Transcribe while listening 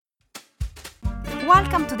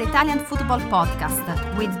Welcome to the Italian Football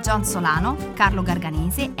Podcast with John Solano, Carlo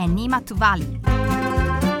Garganese and Nima Tuvali.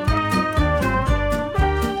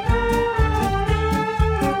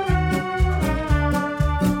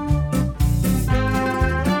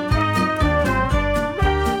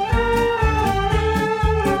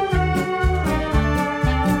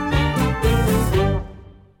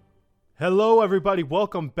 Hello, everybody.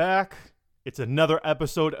 Welcome back. It's another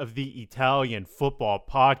episode of the Italian Football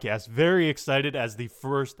Podcast. Very excited as the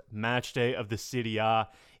first match day of the Serie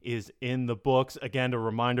is in the books. Again, a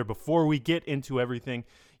reminder, before we get into everything,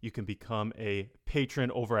 you can become a patron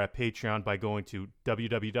over at Patreon by going to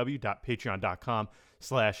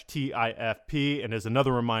www.patreon.com/TIFP. And as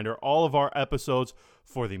another reminder, all of our episodes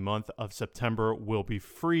for the month of September will be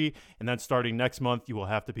free. And then starting next month, you will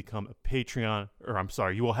have to become a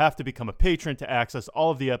you will have to become a patron to access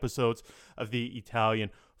all of the episodes of the Italian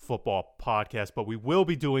Football Podcast. But we will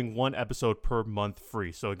be doing one episode per month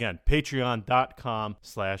free. So again,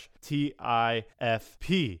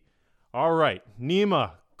 patreon.com/TIFP. All right,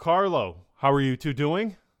 Nima, Carlo, how are you two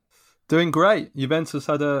doing? Doing great. Juventus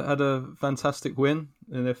had a fantastic win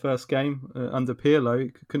in their first game under Pirlo.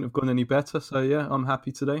 It couldn't have gone any better. So yeah, I'm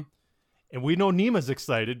happy today. And we know Nima's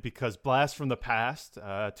excited because blast from the past,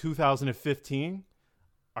 2015,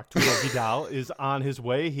 Arturo Vidal is on his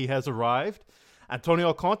way. He has arrived.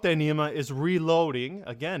 Antonio Conte, Nima, is reloading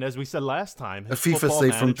again, as we said last time. A FIFA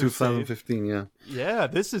save from 2015, yeah. Yeah,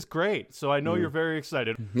 this is great. So I know you're very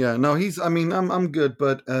excited. Yeah, no, I'm good,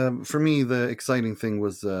 but for me the exciting thing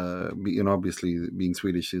was, obviously being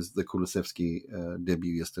Swedish, is the Kulusevski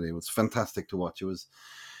debut yesterday. It was fantastic to watch. It was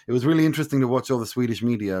really interesting to watch all the Swedish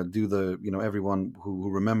media do everyone who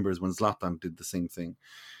remembers when Zlatan did the same thing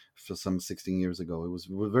for some 16 years ago. It was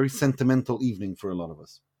a very sentimental evening for a lot of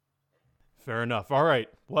us. Fair enough. All right.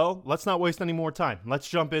 Well, let's not waste any more time. Let's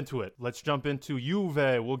jump into it. Let's jump into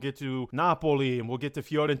Juve. We'll get to Napoli and we'll get to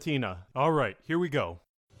Fiorentina. All right. Here we go.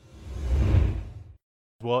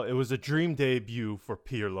 Well, it was a dream debut for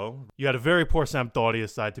Pirlo. You had a very poor Sampdoria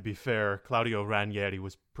side, to be fair. Claudio Ranieri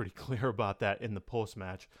was pretty clear about that in the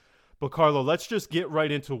post-match. But Carlo, let's just get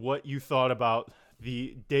right into what you thought about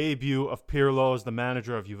the debut of Pirlo as the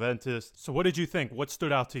manager of Juventus. So what did you think? What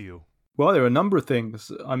stood out to you? Well, there are a number of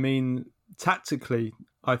things. I mean, tactically,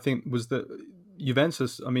 I think was that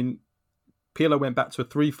Juventus, Pirlo went back to a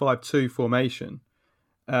 3-5-2 formation.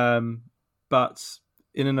 But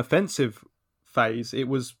in an offensive phase, it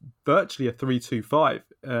was virtually a 3-2-5.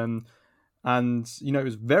 And, it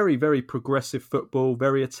was very, very progressive football,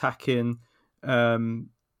 very attacking,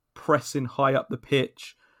 pressing high up the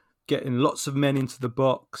pitch, getting lots of men into the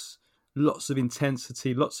box, lots of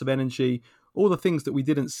intensity, lots of energy. All the things that we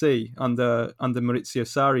didn't see under Maurizio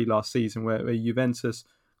Sarri last season, where Juventus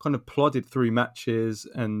kind of plodded through matches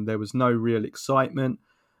and there was no real excitement.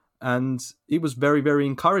 And it was very, very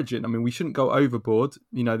encouraging. I mean, we shouldn't go overboard.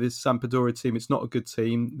 This Sampdoria team, it's not a good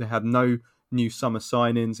team. They had no new summer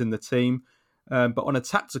signings in the team. But on a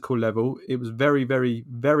tactical level, it was very, very,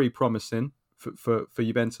 very promising for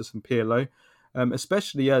Juventus and Pirlo,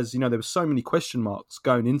 especially as, there were so many question marks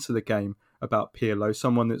going into the game about Pirlo,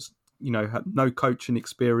 someone that's had no coaching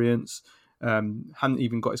experience, hadn't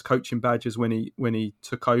even got his coaching badges when he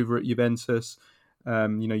took over at Juventus.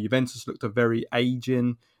 Juventus looked a very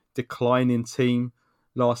aging, declining team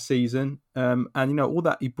last season. All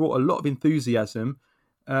that, he brought a lot of enthusiasm.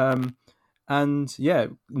 Nima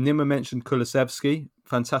mentioned Kulusevski,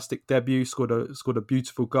 fantastic debut, scored a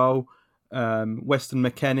beautiful goal. Weston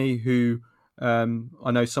McKennie, who I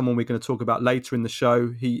know someone we're going to talk about later in the show,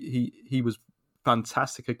 he was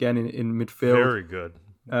fantastic again in midfield. Very good.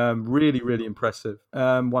 Really, really impressive.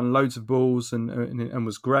 Won loads of balls and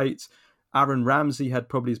was great. Aaron Ramsey had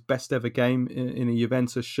probably his best ever game in a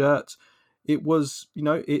Juventus shirt. It was,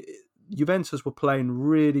 Juventus were playing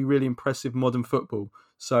really, really impressive modern football.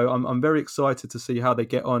 So I'm very excited to see how they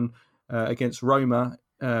get on against Roma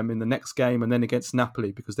in the next game and then against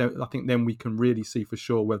Napoli, because I think then we can really see for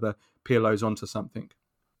sure whether Pirlo's onto something.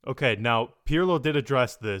 Okay, now, Pirlo did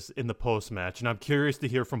address this in the post-match, and I'm curious to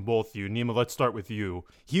hear from both of you. Nima, let's start with you.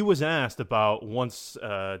 He was asked about, once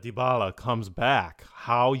Dybala comes back,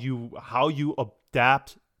 how you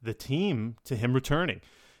adapt the team to him returning.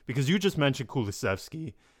 Because you just mentioned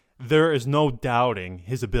Kulusevski. There is no doubting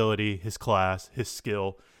his ability, his class, his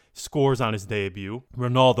skill, scores on his debut.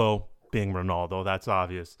 Ronaldo being Ronaldo, that's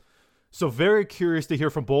obvious. So very curious to hear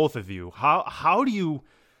from both of you.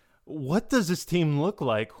 What does this team look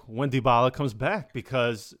like when Dybala comes back?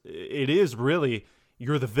 Because it is really,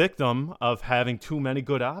 you're the victim of having too many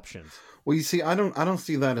good options. Well, you see, I don't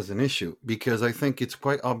see that as an issue, because I think it's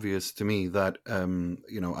quite obvious to me that,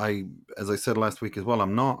 as I said last week as well,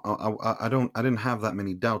 I didn't have that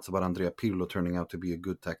many doubts about Andrea Pirlo turning out to be a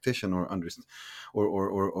good tactician or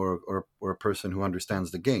a person who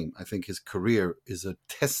understands the game. I think his career is a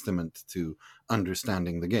testament to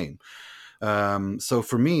understanding the game. So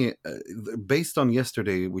for me, based on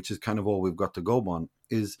yesterday, which is kind of all we've got to go on,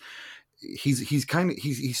 is he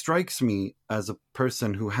strikes me as a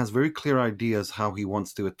person who has very clear ideas how he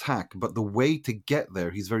wants to attack, but the way to get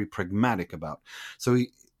there he's very pragmatic about. So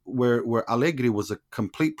where Allegri was a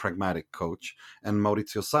complete pragmatic coach, and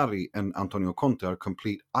Maurizio Sarri and Antonio Conte are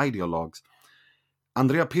complete ideologues,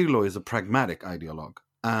 Andrea Pirlo is a pragmatic ideologue.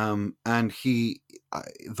 And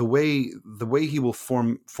the way he will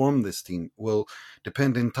form this team will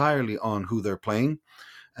depend entirely on who they're playing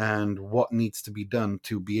and what needs to be done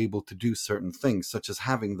to be able to do certain things, such as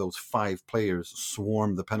having those 5 players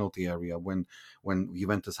swarm the penalty area when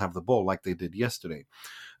Juventus have the ball, like they did yesterday.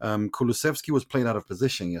 Kulusevski was played out of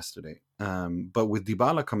position yesterday, but with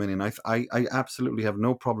Dybala coming in, I absolutely have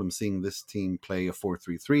no problem seeing this team play a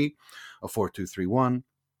 4-3-3, a 4-2-3-1.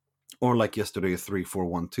 Or like yesterday, a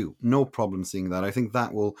 3-4-1-2. No problem seeing that. I think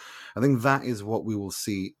that is what we will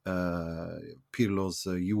see Pirlo's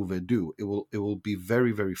Juve do. It will be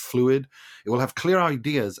very, very fluid. It will have clear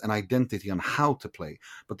ideas and identity on how to play.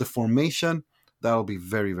 But the formation, that'll be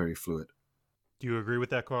very, very fluid. Do you agree with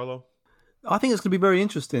that, Carlo? I think it's going to be very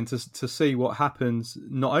interesting to see what happens,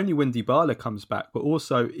 not only when Dybala comes back, but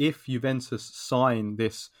also if Juventus sign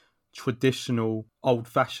this traditional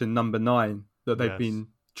old-fashioned number 9 that they've been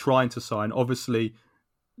trying to sign. Obviously,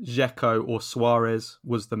 Dzeko or Suarez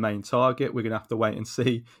was the main target. We're going to have to wait and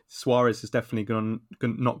see. Suarez is definitely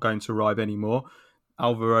not going to arrive anymore.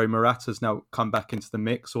 Alvaro Morata's now come back into the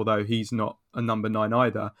mix, although he's not a number 9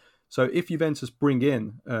 either. So if Juventus bring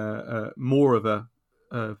in more of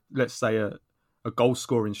let's say a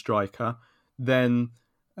goal-scoring striker, then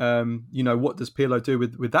what does Pirlo do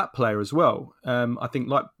with that player as well? I think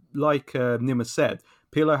like Nima said,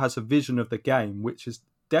 Pirlo has a vision of the game which is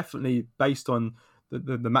definitely based on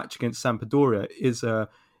the match against Sampdoria, is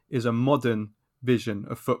a modern vision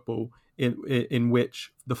of football in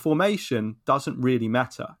which the formation doesn't really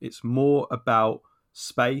matter. It's more about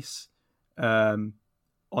space on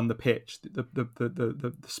the pitch.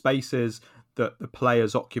 The spaces that the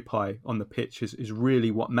players occupy on the pitch is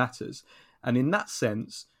really what matters. And in that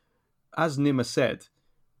sense, as Nima said,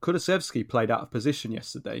 Kulusevski played out of position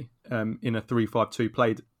yesterday in a 3-5-2,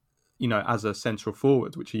 played as a central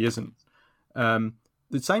forward, which he isn't.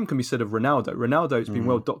 The same can be said of Ronaldo. Ronaldo's been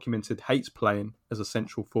well documented, hates playing as a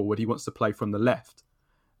central forward. He wants to play from the left.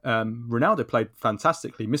 Ronaldo played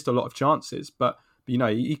fantastically, missed a lot of chances, but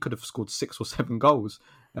he could have scored 6 or 7 goals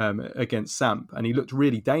against Samp, and he looked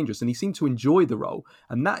really dangerous, and he seemed to enjoy the role.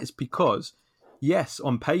 And that is because, yes,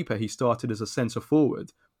 on paper he started as a centre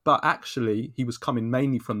forward, but actually he was coming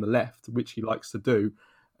mainly from the left, which he likes to do.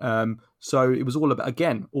 So it was all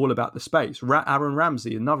about the space. Aaron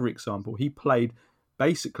Ramsey, another example, he played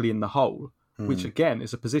basically in the hole, which again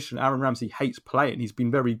is a position Aaron Ramsey hates playing. He's been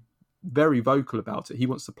very, very vocal about it. He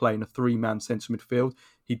wants to play in a 3-man centre midfield.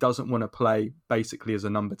 He doesn't want to play basically as a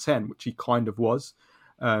number 10, which he kind of was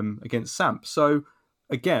against Samp. So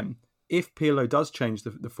again, if Pirlo does change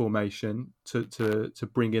the formation to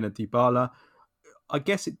bring in a Dybala, I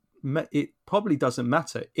guess it probably doesn't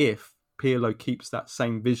matter if Pirlo keeps that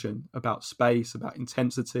same vision about space, about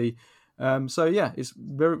intensity. It's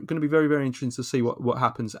going to be very, very interesting to see what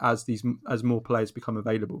happens as more players become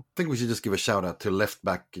available. I think we should just give a shout out to left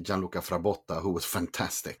back Gianluca Frabotta, who was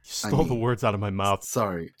fantastic. You stole the words out of my mouth.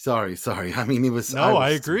 Sorry. I mean, it was. No,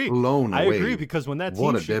 I agree. Blown away. I agree, because when that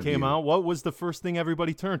team sheet came out, what was the first thing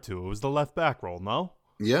everybody turned to? It was the left back role. No.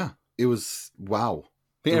 Yeah, it was wow.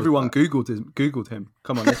 I think everyone Googled him.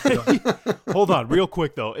 Come on, let's be honest. Hold on, real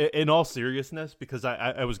quick though. In all seriousness, because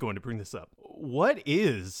I was going to bring this up. What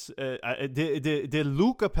is did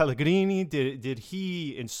Luca Pellegrini? Did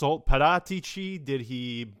he insult Paratici? Did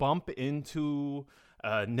he bump into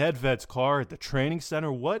Nedved's car at the training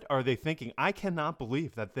center? What are they thinking? I cannot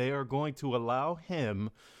believe that they are going to allow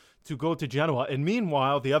him to go to Genoa. And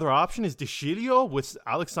meanwhile, the other option is De Sciglio with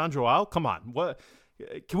Alexandro Al. Come on, what?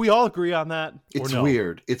 Can we all agree on that? It's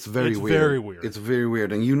weird. It's very weird. Very weird. It's very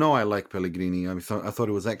weird. And I like Pellegrini. I thought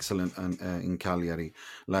it was excellent in Cagliari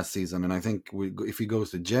last season. And I think if he goes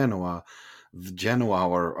to Genoa,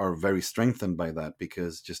 are very strengthened by that,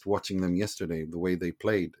 because just watching them yesterday, the way they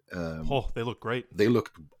played. They look great. They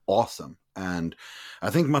looked awesome. And I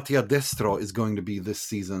think Mattia Destro is going to be this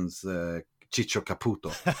season's Ciccio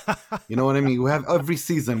Caputo. You know what I mean? We have every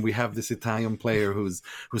season we have this Italian player who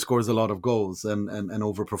scores a lot of goals and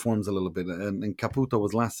overperforms a little bit. And Caputo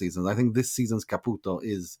was last season. I think this season's Caputo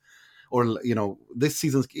is, or this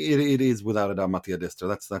season's it is without a doubt Mattia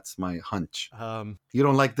Destro. That's my hunch. You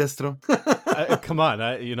don't like Destro? Come on,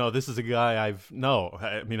 this is a guy I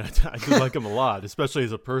do like him a lot, especially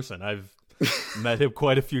as a person. I've met him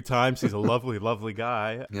quite a few times. He's a lovely, lovely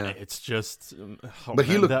guy. Yeah. It's just, but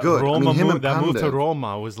he looked good. That move to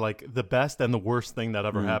Roma was like the best and the worst thing that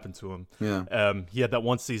ever happened to him. Yeah. He had that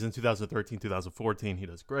one season, 2013, 2014. He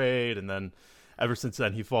does great, and then ever since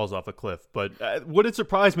then he falls off a cliff. But would it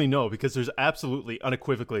surprise me? No, because there's absolutely,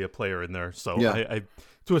 unequivocally a player in there. So yeah. I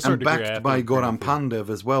to a certain degree, backed by Goran Pandev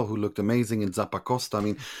as well, who looked amazing in Zappacosta. I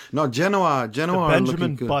mean, no, Genoa the are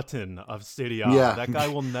Benjamin looking Button of Serie A. Yeah. That guy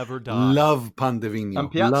will never die. Love Pandevino.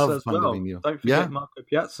 And Piazza Love as well. Pandevino. Don't forget Marco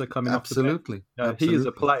Piazza coming Absolutely. off the bench. He is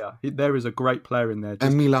a player. There is a great player in there.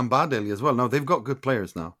 And Milan Badeli as well. No, they've got good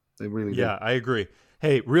players now. They really do. Yeah, I agree.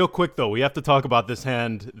 Hey, real quick though, we have to talk about this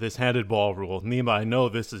handed ball rule. Nima, I know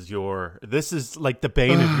this is like the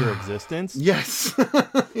bane of your existence. Yes.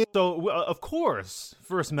 So, of course,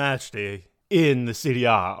 first match day in the Serie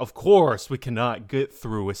A, of course, we cannot get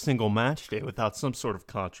through a single match day without some sort of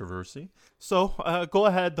controversy. So, go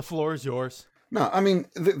ahead, the floor is yours. No, I mean,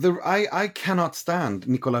 I cannot stand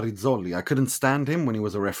Nicola Rizzoli. I couldn't stand him when he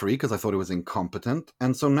was a referee because I thought he was incompetent.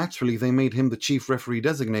 And so naturally, they made him the chief referee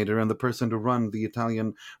designator and the person to run the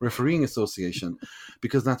Italian Refereeing Association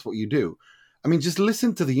because that's what you do. I mean, just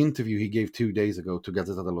listen to the interview he gave 2 days ago to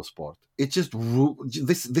Gazzetta dello Sport. It just,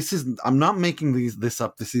 this is, I'm not making this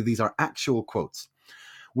up. These are actual quotes.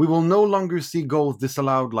 We will no longer see goals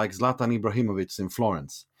disallowed like Zlatan Ibrahimovic in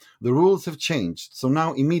Florence. The rules have changed, so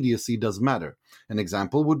now immediacy does matter. An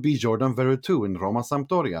example would be Jordan Veretout in Roma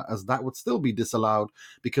Sampdoria, as that would still be disallowed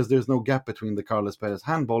because there's no gap between the Carlos Perez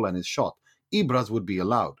handball and his shot. Ibras would be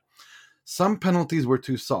allowed. Some penalties were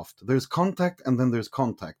too soft. There's contact and then there's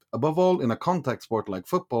contact. Above all, in a contact sport like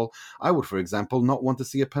football, I would, for example, not want to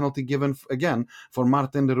see a penalty given again for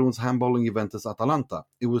Martin de Roon's handball in Juventus Atalanta.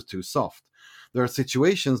 It was too soft. There are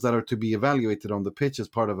situations that are to be evaluated on the pitch as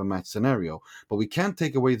part of a match scenario, but we can't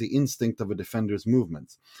take away the instinct of a defender's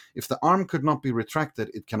movements. If the arm could not be retracted,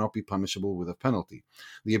 it cannot be punishable with a penalty.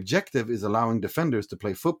 The objective is allowing defenders to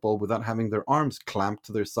play football without having their arms clamped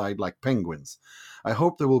to their side like penguins. I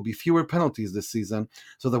hope there will be fewer penalties this season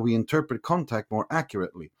so that we interpret contact more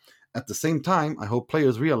accurately. At the same time, I hope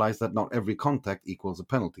players realize that not every contact equals a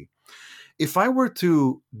penalty. If I were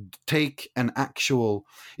to take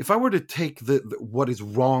what is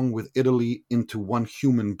wrong with Italy into one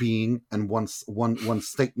human being and one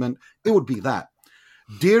statement, it would be that.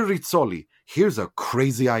 Dear Rizzoli, here's a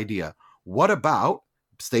crazy idea. What about,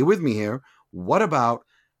 stay with me here, what about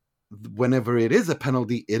whenever it is a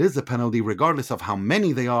penalty regardless of how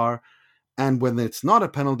many they are, and when it's not a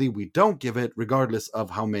penalty, we don't give it regardless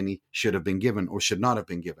of how many should have been given or should not have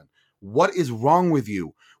been given. What is wrong with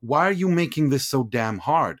you? Why are you making this so damn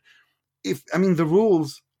hard? The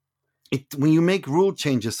rules, when you make rule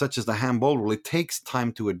changes such as the handball rule, it takes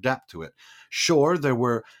time to adapt to it. Sure, there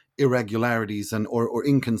were irregularities or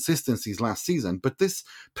inconsistencies last season, but this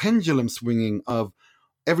pendulum swinging of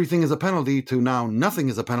everything is a penalty to now nothing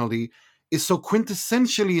is a penalty is so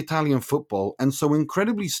quintessentially Italian football and so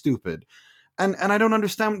incredibly stupid. And I don't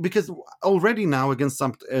understand, because already now against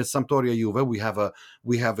Sampdoria Juve, we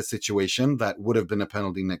have a situation that would have been a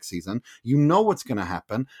penalty next season. You know what's going to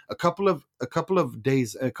happen. A couple of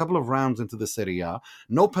rounds into the Serie A,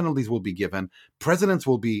 no penalties will be given. Presidents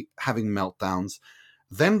will be having meltdowns.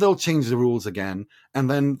 Then they'll change the rules again,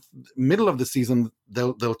 and then middle of the season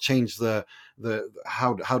they'll change the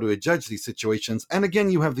how to judge these situations. And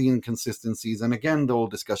again, you have the inconsistencies, and again the whole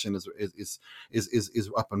discussion is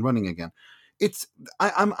up and running again.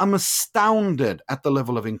 I'm astounded at the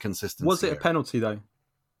level of inconsistency. Was it a penalty though?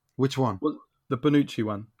 Which one? The Bonucci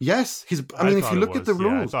one. Yes, if you look at the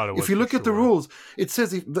rules, rules, it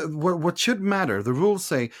says what should matter. The rules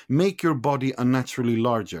say make your body unnaturally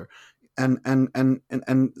larger, and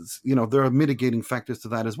there are mitigating factors to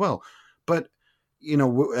that as well. But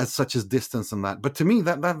as such as distance and that. But to me,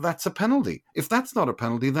 that's a penalty. If that's not a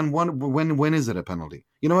penalty, then when is it a penalty?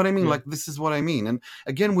 You know what I mean? Yeah. Like, this is what I mean. And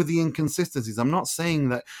again, with the inconsistencies, I'm not saying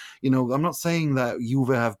that Juve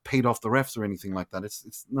have paid off the refs or anything like that.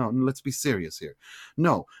 It's no. Let's be serious here.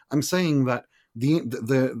 No, I'm saying that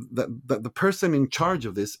the person in charge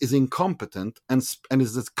of this is incompetent and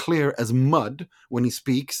is as clear as mud when he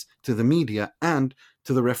speaks to the media and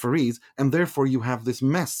to the referees, and therefore you have this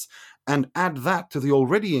mess. and add that to the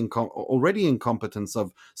already incompetence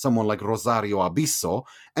of someone like Rosario Abisso,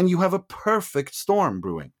 and you have a perfect storm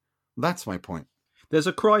brewing. That's my point. There's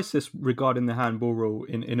a crisis regarding the handball rule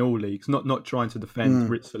in all leagues. Not trying to defend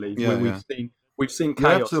Ritzer League. Yeah, We've seen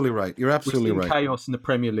chaos. You're absolutely right. We've seen chaos in the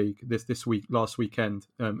Premier League last weekend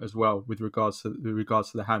as well with regards to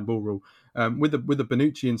the handball rule. With the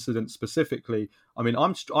Bonucci incident specifically, I mean,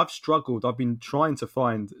 I've struggled. I've been trying to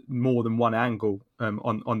find more than one angle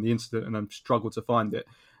on the incident, and I've struggled to find it.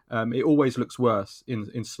 It always looks worse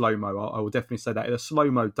in slow mo. I will definitely say that the slow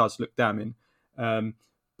mo does look damning.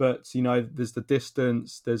 But there's the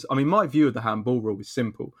distance. My view of the handball rule is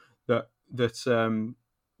simple. That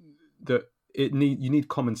you need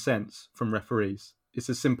common sense from referees. It's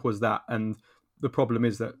as simple as that. And the problem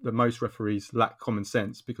is that most referees lack common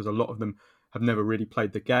sense because a lot of them have never really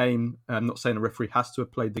played the game. I'm not saying a referee has to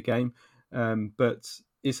have played the game, but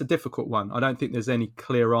it's a difficult one. I don't think there's any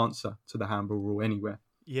clear answer to the handball rule anywhere.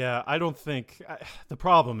 Yeah, I don't think the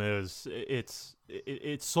problem is it's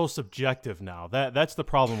so subjective now. That's the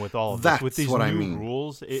problem with all of this. With these new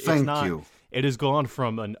rules, it has gone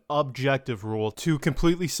from an objective rule to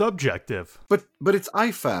completely subjective. But it's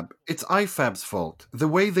IFAB. It's IFAB's fault. The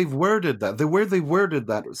way they've worded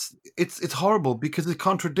that, it's horrible because it's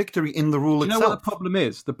contradictory in the rule itself. You know what the problem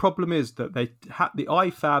is? The problem is that the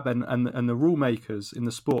IFAB and the rule makers in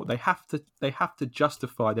the sport, they have to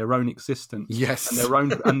justify their own existence, yes,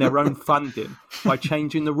 and their own funding by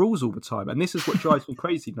changing the rules all the time. And this is what drives me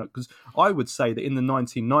crazy, because I would say that in the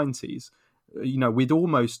 1990s, we'd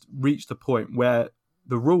almost reached a point where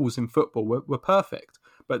the rules in football were perfect.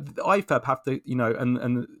 But the IFAB have to,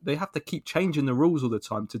 and they have to keep changing the rules all the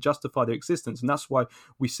time to justify their existence. And that's why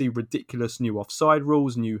we see ridiculous new offside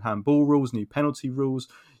rules, new handball rules, new penalty rules.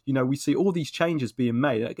 We see all these changes being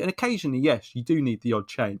made. And occasionally, yes, you do need the odd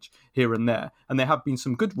change here and there. And there have been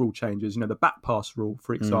some good rule changes. The back pass rule,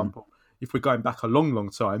 for example, if we're going back a long, long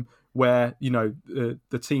time, where,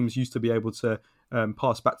 the teams used to be able to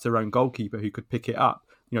pass back to their own goalkeeper who could pick it up.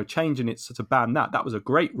 Changing it to ban that was a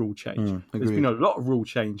great rule change. There's been a lot of rule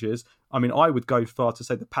changes. I mean, I would go far to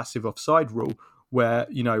say the passive offside rule, where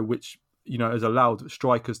which has allowed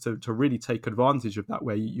strikers to really take advantage of that,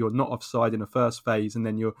 where you're not offside in the first phase and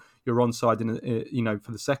then you're onside in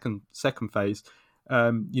for the second phase.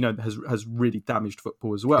 Has really damaged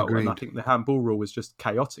football as well. Agreed. And I think the handball rule is just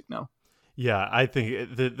chaotic now. Yeah, I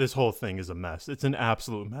think this whole thing is a mess. It's an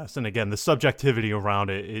absolute mess. And again, the subjectivity around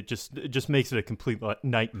it just makes it a complete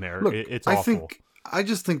nightmare. Look, it's awful. I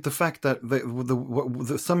just think the fact that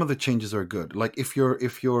some of the changes are good. Like if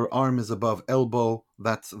your arm is above elbow,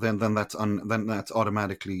 that's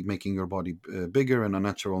automatically making your body bigger and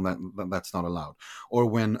unnatural, and that's not allowed. Or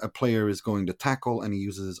when a player is going to tackle and he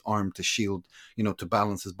uses his arm to shield, to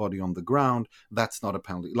balance his body on the ground, that's not a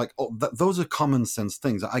penalty. Like those are common sense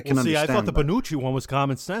things. I can understand. I thought the Bonucci one was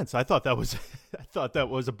common sense. I thought that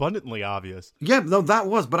was abundantly obvious. Yeah, no, that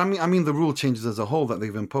was. But I mean the rule changes as a whole that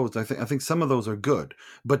they've imposed. I think some of those are good.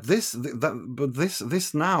 But this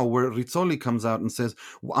now, where Rizzoli comes out and says,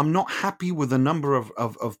 "I'm not happy with the number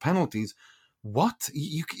of penalties." What?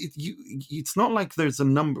 It's not like there's a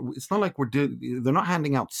number. It's not like they're not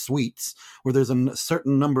handing out sweets where there's a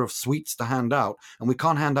certain number of sweets to hand out and we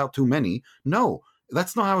can't hand out too many. No,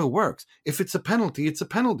 that's not how it works. If it's a penalty, it's a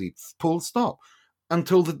penalty. Full stop.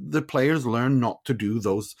 Until the players learn not to do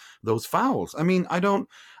those fouls. I mean, I don't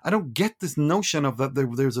get this notion of that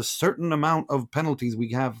there's a certain amount of penalties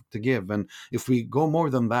we have to give, and if we go more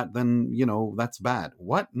than that, then that's bad.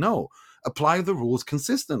 What? No. Apply the rules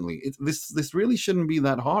consistently. This really shouldn't be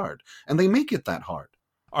that hard, and they make it that hard.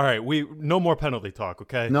 All right, no more penalty talk,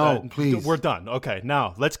 okay? No, please. We're done. Okay,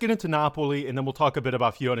 now let's get into Napoli, and then we'll talk a bit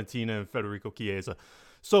about Fiorentina and Federico Chiesa.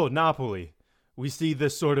 So Napoli. We see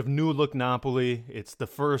this sort of new look Napoli. It's the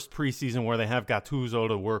first preseason where they have Gattuso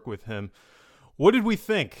to work with him. What did we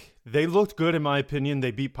think? They looked good, in my opinion.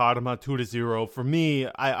 They beat Parma 2-0. For me,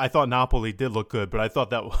 I thought Napoli did look good, but I thought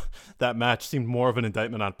that match seemed more of an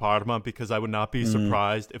indictment on Parma, because I would not be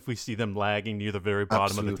surprised if we see them lagging near the very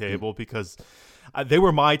bottom of the table, because they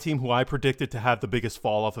were my team who I predicted to have the biggest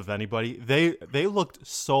fall off of anybody. They looked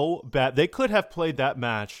so bad. They could have played that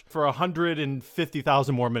match for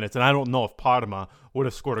 150,000 more minutes, and I don't know if Parma would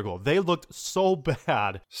have scored a goal. They looked so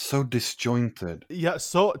bad. So disjointed. Yeah,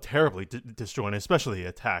 so terribly disjointed, especially the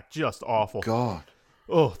attack. Just awful. God.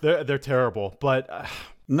 Oh, they're terrible. But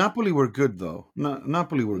Napoli were good, though.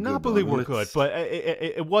 Napoli were good, but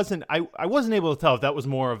it wasn't. I wasn't able to tell if that was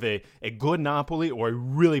more of a good Napoli or a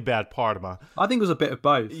really bad Parma. I think it was a bit of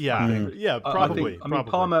both. Yeah, probably. I mean,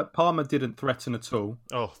 Parma didn't threaten at all.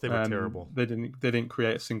 Oh, they were terrible. They didn't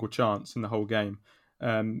create a single chance in the whole game.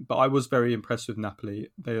 But I was very impressed with Napoli.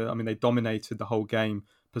 They dominated the whole game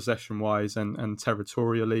possession-wise and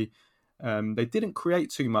territorially. They didn't create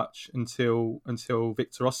too much until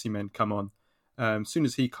Victor Osimhen come on. As soon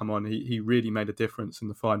as he come on, he really made a difference in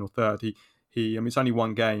the final third. It's only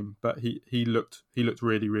one game, but he looked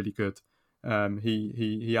really, really good.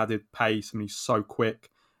 He added pace. He's so quick.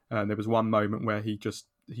 There was one moment where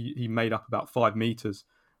he made up about 5 meters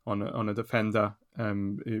on a defender.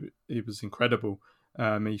 It was incredible.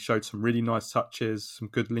 He showed some really nice touches, some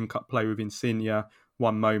good link-up play with Insigne.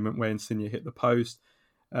 One moment where Insigne hit the post.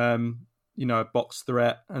 A box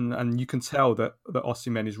threat, and you can tell that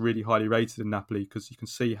Osimhen is really highly rated in Napoli, because you can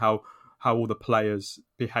see how all the players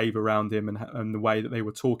behave around him and the way that they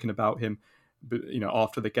were talking about him,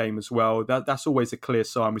 after the game as well. That's always a clear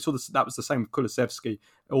sign. We saw this, that was the same with Kulusevski.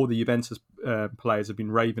 All the Juventus players have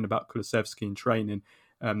been raving about Kulusevski in training.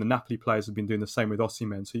 The Napoli players have been doing the same with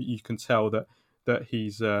Osimhen. So you can tell that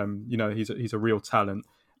he's he's a real talent.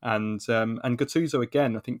 And Gattuso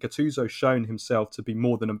again. I think Gattuso's shown himself to be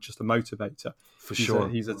more than just a motivator.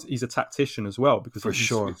 He's a tactician as well, because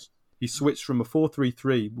he switched from a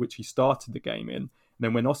 4-3-3, which he started the game in. And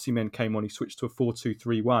then when Osimhen came on, he switched to a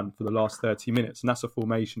 4-2-3-1 for the last 30 minutes, and that's a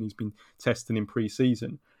formation he's been testing in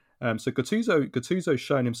pre-season. So Gattuso's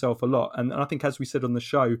shown himself a lot, and I think, as we said on the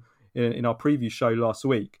show in our preview show last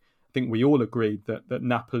week, I think we all agreed that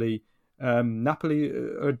Napoli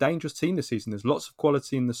are a dangerous team this season. There's lots of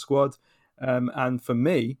quality in the squad. And for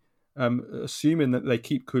me, assuming that they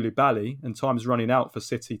keep Koulibaly, and time's running out for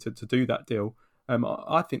City to do that deal,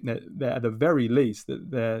 I think that they're at the very least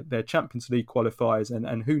that they're Champions League qualifiers,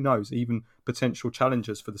 and who knows, even potential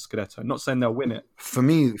challengers for the Scudetto. Not saying they'll win it. For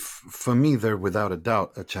me, they're without a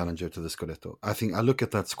doubt a challenger to the Scudetto. I think I look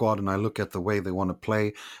at that squad and I look at the way they want to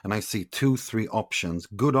play, and I see 2-3 options,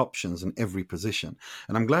 good options in every position.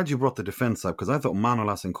 And I'm glad you brought the defense up, because I thought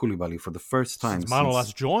Manolas and Koulibaly, for the first time since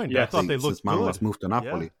Manolas joined, I thought they looked since Manolas good. Moved to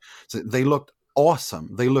Napoli. Yeah. So they looked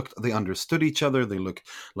awesome. They understood each other. They looked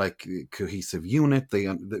like a cohesive unit. They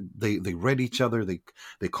read each other.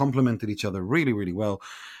 They complemented each other really, really well.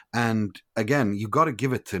 And again, you got to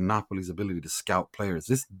give it to Napoli's ability to scout players.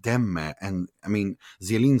 This Demme and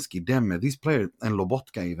Zielinski, Demme, these players, and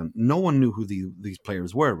Lobotka even, no one knew who these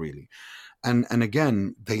players were really. And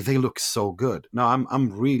again, they look so good. Now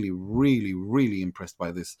I'm really, really, really impressed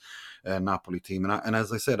by this Napoli team. And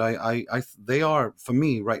as I said, they are, for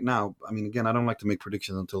me right now. I mean, again, I don't like to make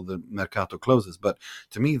predictions until the Mercato closes, but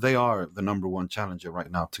to me, they are the number one challenger right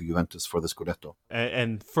now to Juventus for the Scudetto.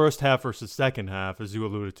 And first half versus second half, as you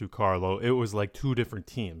alluded to, Carlo, it was like two different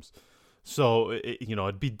teams. So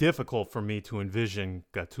it'd be difficult for me to envision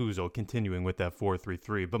Gattuso continuing with that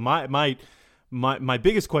 4-3-3. But my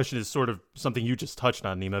biggest question is sort of something you just touched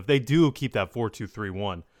on, Nima. If they do keep that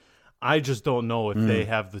 4-2-3-1, I just don't know if they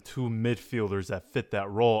have the two midfielders that fit that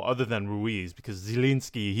role other than Ruiz, because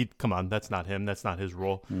Zielinski, that's not him. That's not his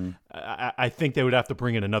role. I think they would have to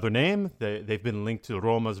bring in another name. They've been linked to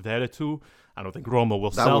Roma's Veretout. I don't think Roma will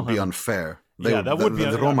sell him. That would be unfair. That would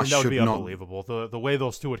be unbelievable. The way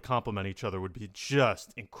those two would complement each other would be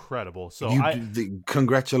just incredible. So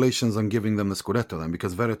congratulations on giving them the Scudetto then,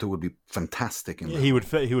 because Veretout would be fantastic in that. He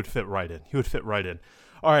would fit right in.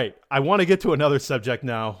 All right, I want to get to another subject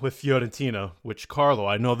now with Fiorentina, which, Carlo,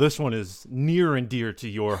 I know this one is near and dear to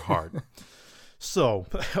your heart. So,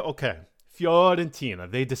 okay,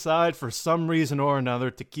 Fiorentina, they decide for some reason or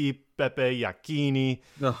another to keep Pepe Iacchini.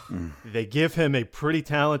 They give him a pretty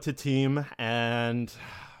talented team, and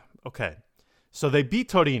okay, so they beat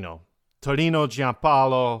Torino.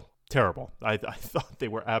 Giampaolo, terrible. I thought they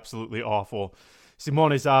were absolutely awful.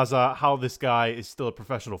 Simone Zaza, how this guy is still a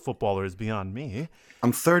professional footballer is beyond me.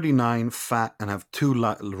 I'm 39, fat, and have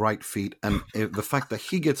 2 right feet, and the fact that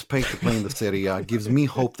he gets paid to play in the Serie A gives me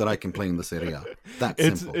hope that I can play in the Serie A. That's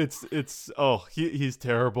simple. He's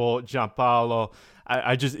terrible. Giampaolo,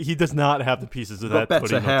 he does not have the pieces of that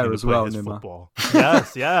better hair as well, Nima. Football.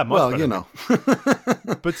 Yes, yeah, much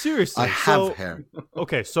better. But seriously, I have hair.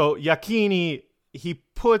 Okay, so Iacchini, he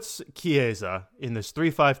puts Chiesa in this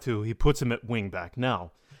 3-5-2. He puts him at wing back.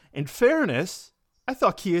 Now, in fairness, I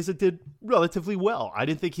thought Chiesa did relatively well. I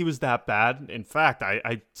didn't think he was that bad. In fact,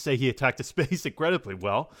 I'd say he attacked the space incredibly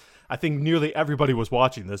well. I think nearly everybody was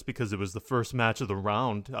watching this because it was the first match of the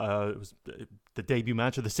round. It was the debut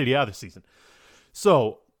match of the Serie A this season.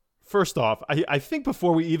 So, first off, I think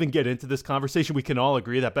before we even get into this conversation, we can all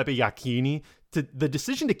agree that Pepe Iacchini, the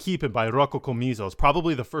decision to keep him by Rocco Commisso is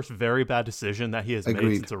probably the first very bad decision that he has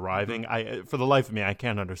made since arriving. For the life of me, I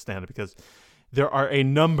can't understand it, because there are a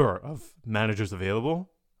number of managers available,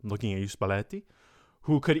 I'm looking at you, Spalletti,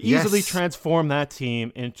 who could easily Yes. transform that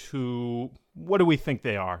team into, what do we think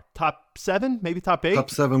they are? Top 7, maybe top 8? Top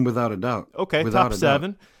 7 without a doubt. Okay, without top a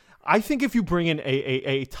 7. I think if you bring in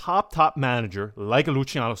a top manager like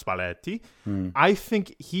Luciano Spalletti, I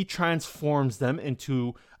think he transforms them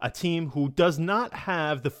into a team who does not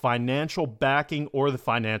have the financial backing or the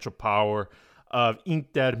financial power of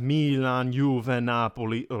Inter, Milan, Juve,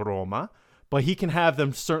 Napoli, Roma, but he can have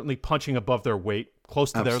them certainly punching above their weight,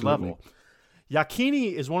 close to their level.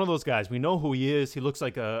 Iachini is one of those guys. We know who he is. He looks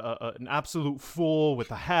like an absolute fool with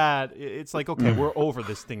a hat. It's like, okay, we're over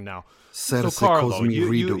this thing now. So, Carlo,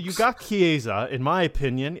 you got Chiesa, in my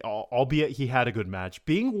opinion, albeit he had a good match,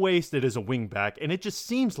 being wasted as a wingback, and it just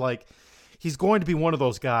seems like he's going to be one of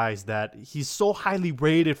those guys that he's so highly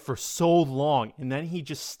rated for so long, and then he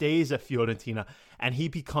just stays at Fiorentina, and he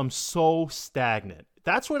becomes so stagnant.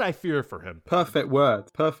 That's what I fear for him. Perfect word,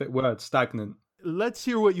 stagnant. Let's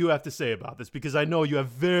hear what you have to say about this, because I know you have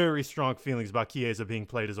very strong feelings about Chiesa being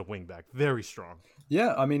played as a wingback. Very strong.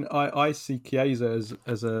 Yeah, I mean, I see Chiesa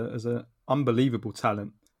as an unbelievable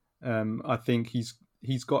talent. I think he's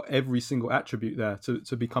got every single attribute there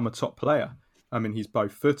to become a top player. I mean, he's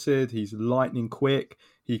bow-footed, he's lightning quick,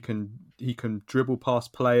 he can dribble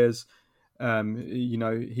past players. He's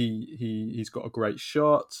got a great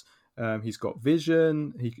shot. He's got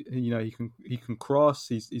vision. He can cross.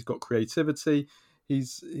 He's got creativity.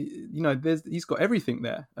 He's got everything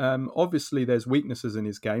there. Obviously, there's weaknesses in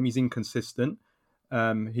his game. He's inconsistent.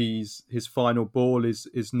 His final ball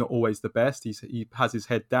is not always the best. He has his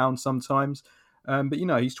head down sometimes. But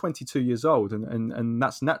he's 22 years old, and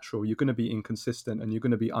that's natural. You're going to be inconsistent and you're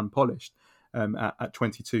going to be unpolished at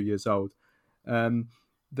 22 years old. And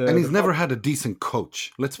he's never had a decent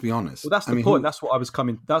coach. Let's be honest. Well, that's the point.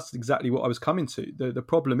 That's exactly what I was coming to. The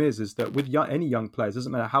problem is that with any young players, it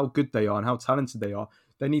doesn't matter how good they are and how talented they are,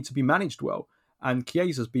 they need to be managed well. And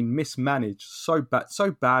Chiesa's been mismanaged so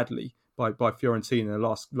badly by Fiorentina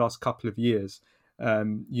the last couple of years.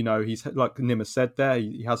 He's, like Nima said there,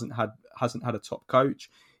 he hasn't had a top coach.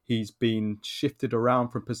 He's been shifted around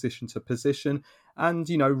from position to position. And,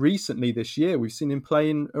 recently this year, we've seen him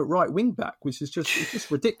playing at right wing back, which is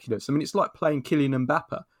just ridiculous. I mean, it's like playing Kylian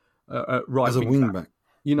Mbappe at right as a wing back.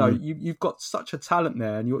 You've got such a talent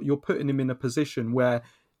there, and you're putting him in a position where,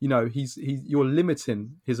 you're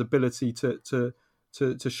limiting his ability to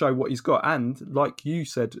show what he's got. And like you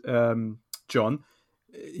said, John,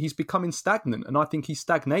 he's becoming stagnant. And I think he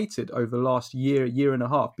stagnated over the last year and a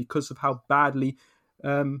half because of how badly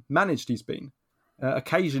managed he's been.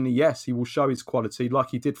 Occasionally, yes, he will show his quality,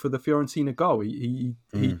 like he did for the Fiorentina goal. He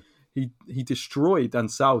destroyed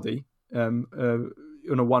Ansaldi on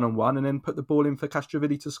a 1-on-1, and then put the ball in for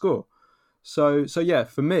Castrovilli to score. So yeah,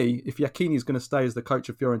 for me, if Iachini is going to stay as the coach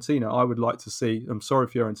of Fiorentina, I would like to see. I'm sorry,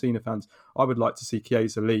 Fiorentina fans, I would like to see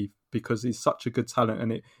Chiesa leave, because he's such a good talent,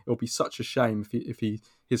 and it'll be such a shame if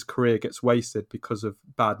his career gets wasted because of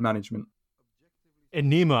bad management.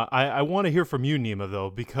 And Nima, I want to hear from you, Nima,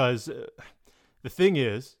 though, because the thing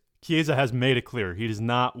is, Chiesa has made it clear he does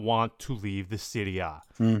not want to leave the Serie A.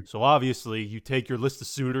 So obviously, you take your list of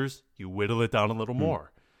suitors, you whittle it down a little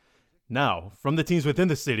more. Now, from the teams within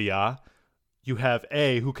the Serie A, you have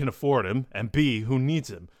A, who can afford him, and B, who needs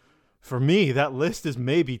him. For me, that list is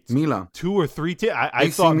maybe Milan. 2 or 3 teams. I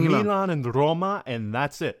thought Milan and Roma, and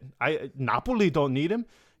that's it. Napoli don't need him.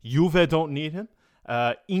 Juve don't need him.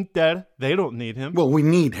 Inter, they don't need him. Well, we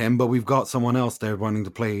need him, but we've got someone else there wanting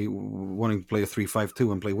to play a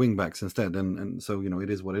 3-5-2 and play wing backs instead, and so it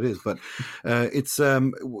is what it is. But it's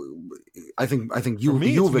I think for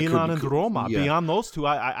me, Juve it's Milan and Roma. Yeah. Beyond those two,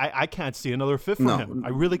 I can't see another fit for him. I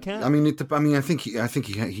really can't. I mean, I think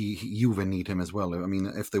Juve need him as well. I mean,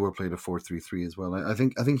 if they were played a 4-3-3 as well, I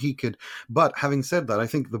think he could. But having said that, I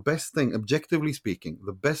think the best thing, objectively speaking,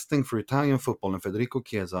 the best thing for Italian football and Federico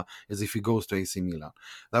Chiesa is if he goes to AC Milan.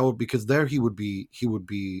 That would, because there he would be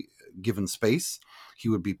given space. He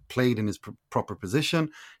would be played in his proper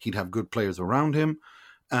position. He'd have good players around him,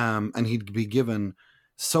 and he'd be given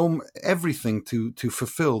everything to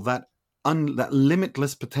fulfill that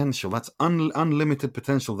limitless potential. That's unlimited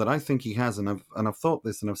potential that I think he has. And I've thought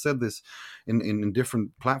this, and I've said this in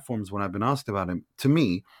different platforms when I've been asked about him. To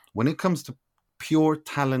me, when it comes to pure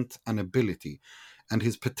talent and ability and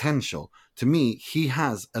his potential, to me, he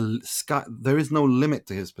has there is no limit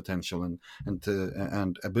to his potential and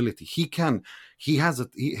ability.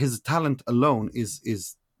 His talent alone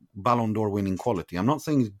is Ballon d'Or winning quality. I'm not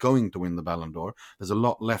saying he's going to win the Ballon d'Or. There's a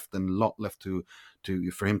lot left to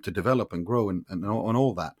for him to develop and grow and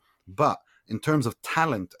all that. But in terms of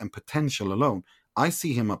talent and potential alone, I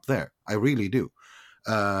see him up there. I really do.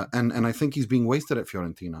 And I think he's being wasted at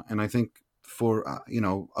Fiorentina. And I think for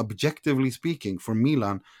objectively speaking, for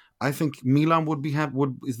Milan, I think Milan would be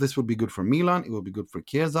good for Milan. It would be good for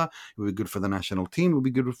Chiesa. It would be good for the national team. It would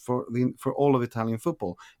be good for all of Italian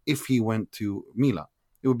football if he went to Milan.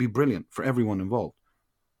 It would be brilliant for everyone involved.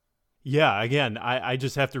 Yeah, again, I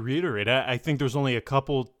just have to reiterate. I think there's only a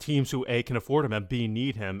couple teams who A, can afford him, and B,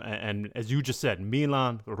 need him. And as you just said,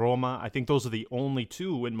 Milan, Roma, I think those are the only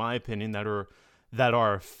two, in my opinion, that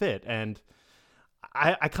are fit. And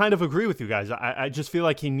I kind of agree with you guys. I just feel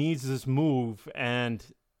like he needs this move, and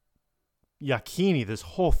Iachini, this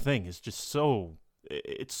whole thing is just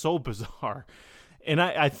it's so bizarre. And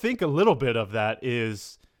I think a little bit of that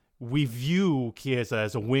is we view Chiesa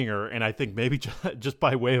as a winger, and I think maybe just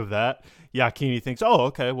by way of that, Iachini thinks, oh,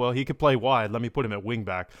 okay, well, he could play wide. Let me put him at wing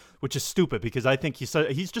back, which is stupid because I think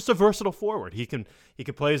he's just a versatile forward. He can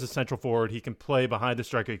play as a central forward. He can play behind the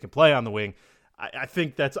striker. He can play on the wing. I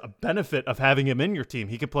think that's a benefit of having him in your team.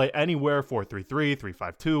 He can play anywhere, 4-3-3,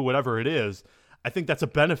 3-5-2, whatever it is. I think that's a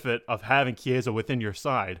benefit of having Chiesa within your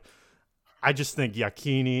side. I just think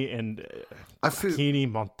Iachini and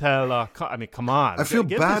Montella. I mean, come on. I feel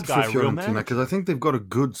bad for Fiorentina because I think they've got a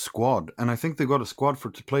good squad, and I think they've got a squad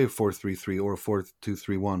to play a 4-3-3 or a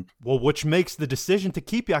 4-2-3-1. Well, which makes the decision to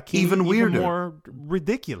keep Iachini even weirder, more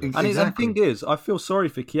ridiculous. And the thing is, I feel sorry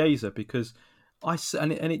for Chiesa because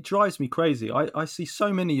it drives me crazy. I see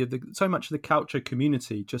so much of the Calcio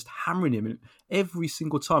community just hammering him every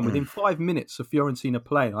single time. Within 5 minutes of Fiorentina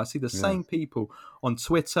playing, I see the same people on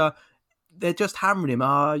Twitter. They're just hammering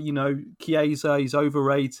him. Chiesa, he's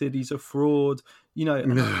overrated. He's a fraud.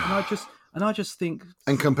 And I just think.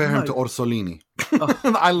 And compare him to Orsolini.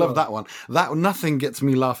 I love that one. That nothing gets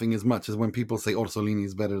me laughing as much as when people say Orsolini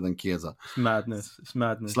is better than Chiesa. It's madness.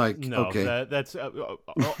 It's like okay. That's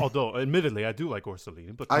although admittedly I do like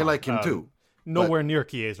Orsolini, but I like him too. Nowhere near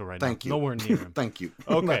Chiesa right now. Thank you. Nowhere near him. Thank you.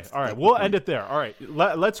 Okay. All right. We'll end it there. All right.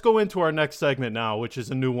 Let's go into our next segment now, which is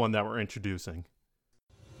a new one that we're introducing.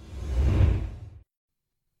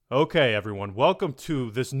 Okay, everyone. Welcome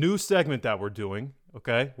to this new segment that we're doing.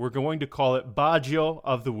 Okay. We're going to call it Baggio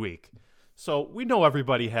of the Week. So we know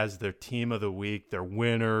everybody has their team of the week, their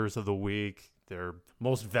winners of the week, their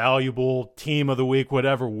most valuable team of the week,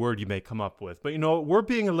 whatever word you may come up with. But we're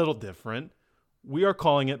being a little different. We are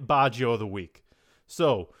calling it Baggio of the Week.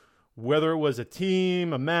 So whether it was a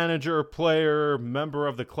team, a manager, player, member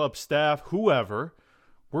of the club staff, whoever,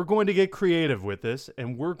 we're going to get creative with this,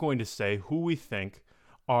 and we're going to say who we think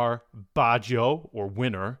our Baggio, or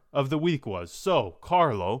winner, of the week was. So,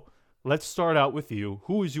 Carlo, let's start out with you.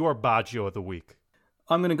 Who is your Baggio of the week?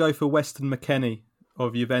 I'm going to go for Weston McKennie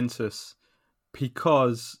of Juventus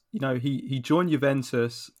because, he joined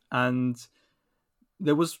Juventus and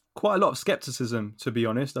there was quite a lot of skepticism, to be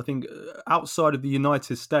honest. I think outside of the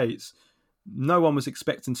United States, no one was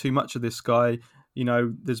expecting too much of this guy.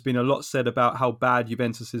 There's been a lot said about how bad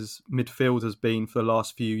Juventus's midfield has been for the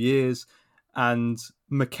last few years. And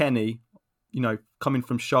McKennie, coming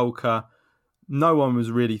from Schalke, no one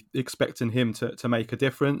was really expecting him to make a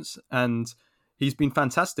difference. And he's been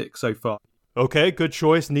fantastic so far. Okay, good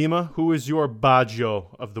choice. Nima, who is your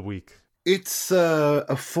Baggio of the week? It's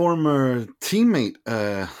a former teammate,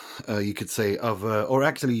 you could say, a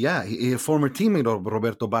former teammate of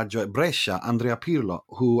Roberto Baggio at Brescia, Andrea Pirlo,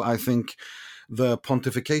 who I think the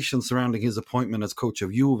pontification surrounding his appointment as coach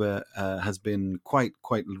of Juve has been quite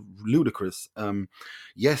ludicrous.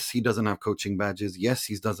 Yes, he doesn't have coaching badges. Yes,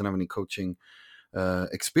 he doesn't have any coaching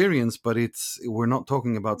experience, but we're not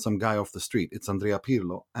talking about some guy off the street. It's Andrea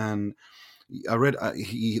Pirlo. And I read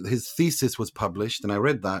his thesis was published, and I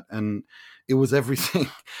read that, and it was everything.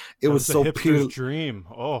 It was so Pirlo dream.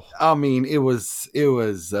 Oh, I mean, it's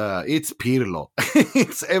Pirlo.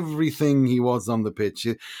 It's everything he was on the pitch.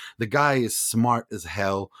 The guy is smart as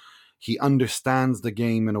hell. He understands the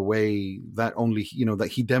game in a way that only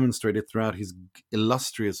that he demonstrated throughout his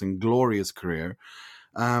illustrious and glorious career.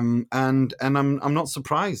 And I'm not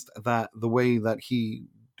surprised that the way that he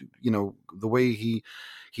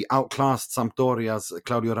outclassed Sampdoria's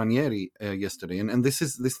Claudio Ranieri yesterday, and this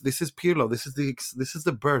is Pirlo. This is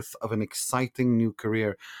the birth of an exciting new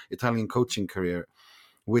career, Italian coaching career,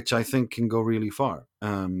 which I think can go really far.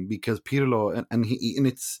 Because Pirlo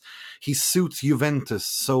he suits Juventus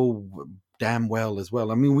so damn well as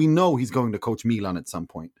well. I mean, we know he's going to coach Milan at some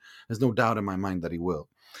point. There's no doubt in my mind that he will.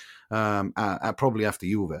 Probably after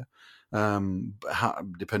Juve.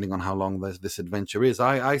 Depending on how long this adventure is,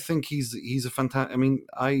 I think he's a fantastic. I mean,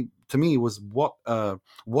 to me it was what a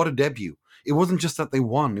debut. It wasn't just that they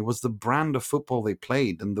won; it was the brand of football they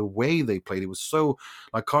played and the way they played. It was so,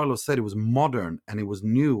 like Carlos said, it was modern and it was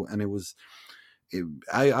new and it was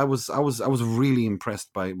I was really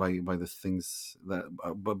impressed by the things that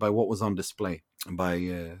by what was on display by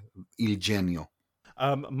Il Genio.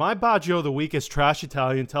 My Baggio of the week is trash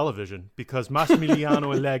Italian television because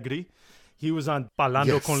Massimiliano Allegri, he was on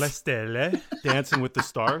Ballando con le Stelle, Dancing with the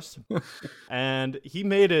Stars, and he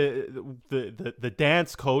made the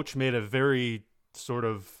dance coach made a very sort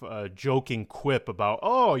of joking quip about,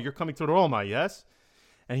 oh, you're coming to Roma, yes?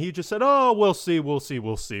 And he just said, oh, we'll see.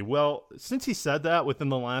 Well, since he said that within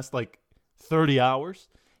the last 30 hours,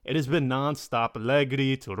 it has been nonstop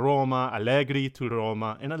Allegri to Roma,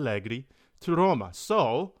 and Allegri to Roma.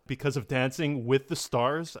 So, because of Dancing with the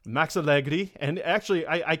Stars, Max Allegri, and actually,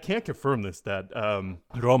 I can't confirm this, that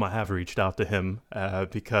Roma have reached out to him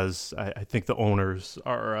because I think the owners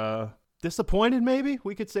are disappointed, maybe,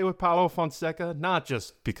 we could say, with Paulo Fonseca. Not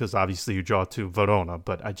just because, obviously, you draw to Verona,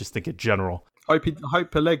 but I just think in general.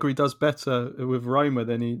 Hope Allegri does better with Roma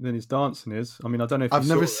than his dancing is. I mean, I don't know if I've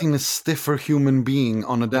never seen a stiffer human being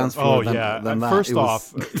on a dance floor than that. First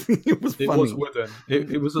off, it was funny. Was wooden.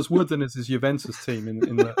 It was as wooden as his Juventus team in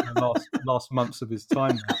the last months of his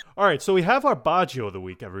time. All right, so we have our Baggio of the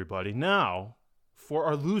week, everybody. Now, for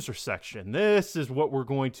our loser section, this is what we're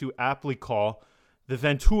going to aptly call the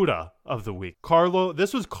Ventura of the week.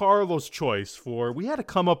 This was Carlo's choice for. We had to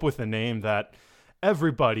come up with a name that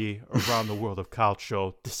everybody around the world of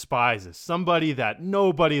calcio despises. Somebody that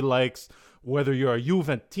nobody likes, whether you're a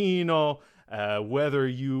Juventino, whether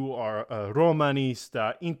you are a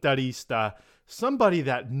Romanista, Interista, somebody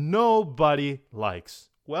that nobody likes.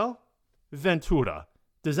 Well, Ventura.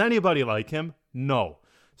 Does anybody like him? No.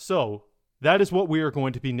 So that is what we are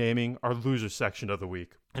going to be naming our loser section of the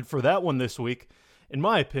week. And for that one this week, in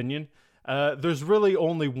my opinion, there's really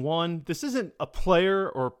only one. This isn't a player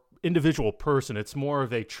or individual person. It's more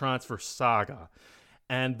of a transfer saga.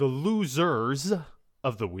 And the losers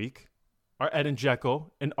of the week are Edin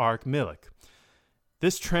Dzeko and Ark Milik.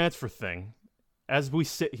 This transfer thing, as we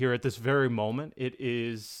sit here at this very moment, it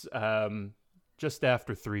is just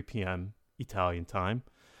after 3 p.m. Italian time.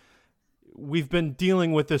 We've been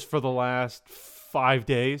dealing with this for the last 5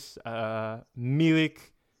 days. Milik,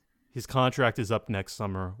 his contract is up next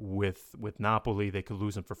summer with Napoli. They could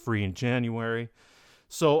lose him for free in January.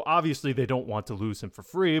 So obviously they don't want to lose him for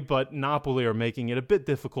free, but Napoli are making it a bit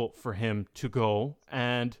difficult for him to go.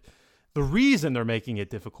 And the reason they're making it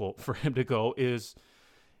difficult for him to go is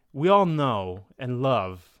we all know and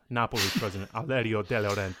love Napoli president Valerio De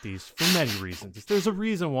Laurentiis for many reasons. There's a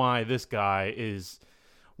reason why this guy is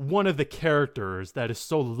one of the characters that is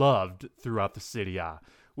so loved throughout the Serie A.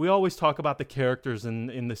 We always talk about the characters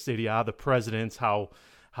in the Serie A, the presidents, how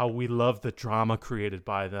we love the drama created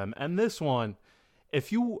by them. And this one, if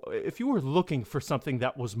you were looking for something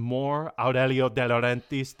that was more Aurelio De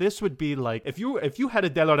Laurentiis, this would be like if you had a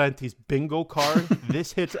De Laurentiis bingo card,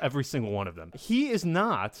 this hits every single one of them. He is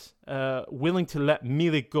not willing to let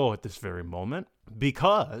Milik go at this very moment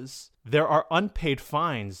because there are unpaid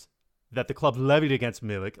fines that the club levied against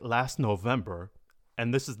Milik last November,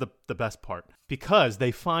 and this is the best part, because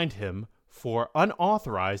they fined him for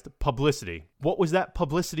unauthorized publicity. What was that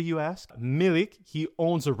publicity, you ask? Milik, he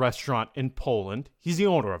owns a restaurant in Poland. He's the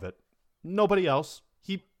owner of it. Nobody else.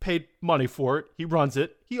 He paid money for it. He runs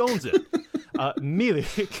it. He owns it.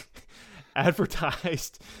 Milik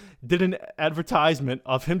did an advertisement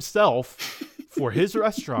of himself for his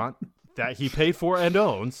restaurant that he paid for and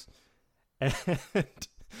owns. And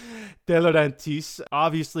De Laurentiis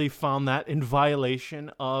obviously found that in violation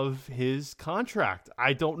of his contract.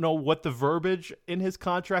 I don't know what the verbiage in his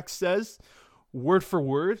contract says, word for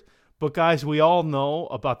word, but guys, we all know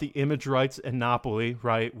about the image rights in Napoli,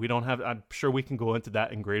 right? I'm sure we can go into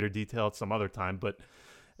that in greater detail at some other time, but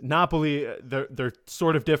Napoli, they're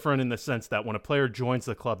sort of different in the sense that when a player joins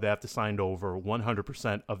the club, they have to sign over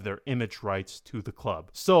 100% of their image rights to the club.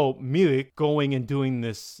 So Milik going and doing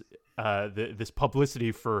this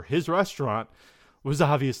publicity for his restaurant was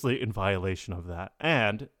obviously in violation of that.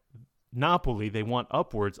 And Napoli, they want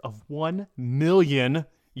upwards of 1 million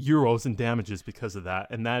euros in damages because of that.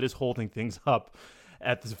 And that is holding things up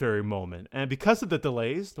at this very moment. And because of the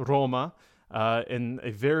delays, Roma, in a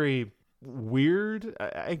very weird,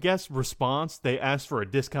 I guess, response, they asked for a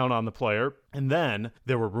discount on the player. And then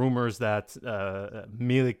there were rumors that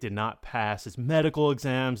Milik did not pass his medical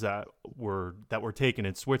exams that were taken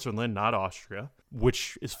in Switzerland, not Austria,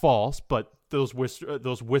 which is false. But those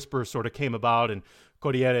whispers sort of came about, and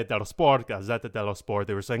Corriere dello Sport, Gazzetta dello Sport,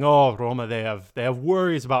 they were saying, "Oh, Roma, they have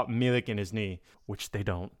worries about Milik and his knee," which they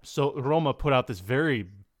don't. So Roma put out this very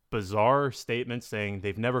bizarre statement saying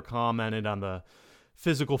they've never commented on the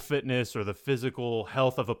physical fitness or the physical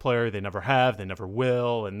health of a player. They never have, they never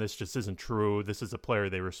will, and this just isn't true. This is a player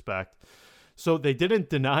they respect. So they didn't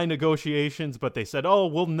deny negotiations, but they said, oh,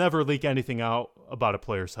 we'll never leak anything out about a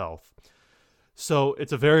player's health. So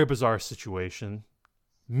it's a very bizarre situation.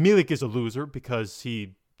 Milik is a loser because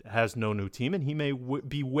he has no new team, and he may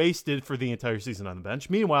be wasted for the entire season on the bench.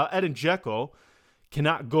 Meanwhile, Edin Dzeko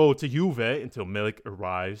cannot go to Juve until Milik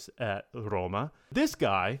arrives at Roma. This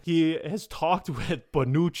guy, he has talked with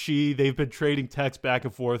Bonucci. They've been trading texts back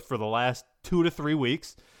and forth for the last 2 to 3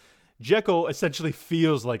 weeks. Dzeko essentially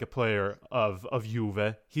feels like a player of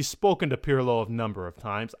Juve. He's spoken to Pirlo a number of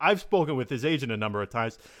times. I've spoken with his agent a number of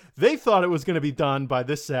times. They thought it was going to be done by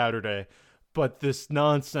this Saturday, but this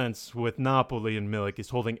nonsense with Napoli and Milik is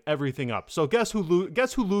holding everything up. So guess who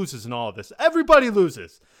loses in all of this? Everybody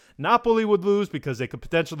loses. Napoli would lose because they could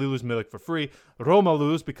potentially lose Milik for free. Roma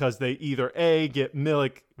lose because they either A, get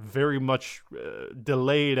Milik very much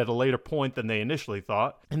delayed at a later point than they initially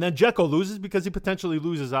thought. And then Dzeko loses because he potentially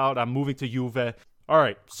loses out on moving to Juve. All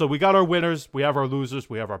right, so we got our winners. We have our losers.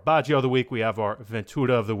 We have our Baggio of the week. We have our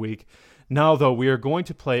Ventura of the week. Now, though, we are going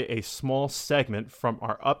to play a small segment from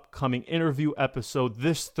our upcoming interview episode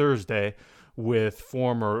this Thursday with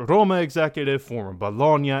former Roma executive, former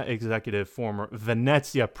Bologna executive, former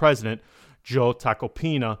Venezia president, Joe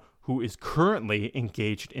Tacopina, who is currently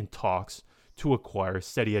engaged in talks to acquire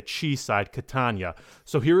Serie C side Catania.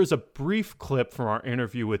 So here is a brief clip from our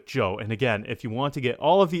interview with Joe. And again, if you want to get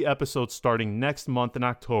all of the episodes starting next month in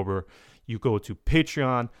October, you go to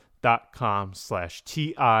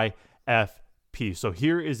patreon.com/TIFP. So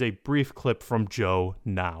here is a brief clip from Joe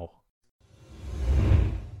now.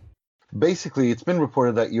 Basically, it's been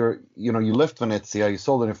reported that you left Venezia, you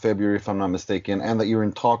sold it in February, if I'm not mistaken, and that you're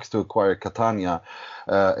in talks to acquire Catania,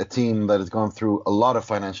 a team that has gone through a lot of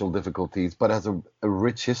financial difficulties, but has a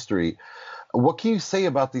rich history. What can you say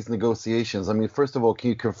about these negotiations? I mean, first of all, can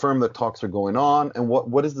you confirm that talks are going on, and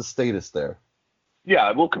what is the status there? Yeah,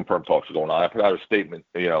 I will confirm talks are going on. I put out a statement,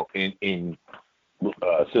 in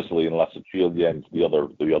Sicily and La Sicilia and the other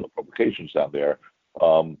publications down there.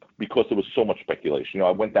 Because there was so much speculation.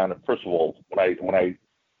 I went down, and first of all, when I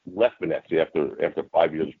left Venezia after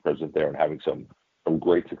 5 years as president there and having some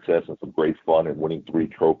great success and some great fun and winning 3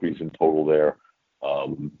 trophies in total there,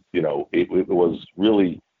 it was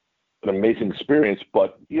really an amazing experience.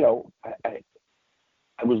 But I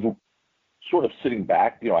was sort of sitting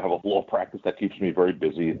back. I have a law practice that keeps me very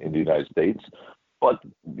busy in the United States. But,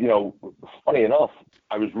 funny enough,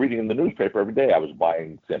 I was reading in the newspaper every day. I was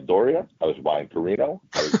buying Sampdoria. I was buying Torino.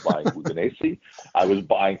 I was buying Udinese. I was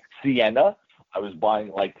buying Siena. I was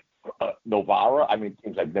buying, Novara. I mean,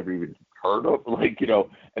 teams I've never even heard of,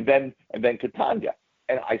 and then Catania.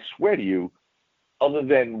 And I swear to you, other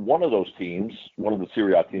than one of those teams, one of the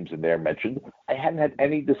Serie A teams in there mentioned, I hadn't had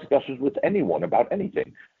any discussions with anyone about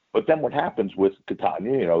anything. But then what happens with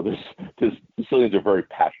Catania, this Sicilians are very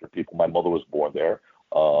passionate people. My mother was born there.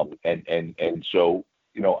 And so,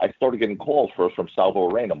 I started getting calls first from Salvo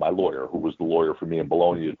Arena, my lawyer, who was the lawyer for me in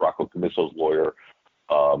Bologna, is Rocco Commisso's lawyer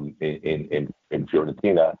in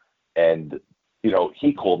Fiorentina. And,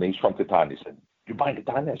 he called me. He's from Catania. He said, "You're buying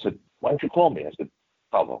Catania?" I said, "Why don't you call me?" I said,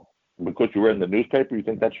 "Salvo, because you read in the newspaper, you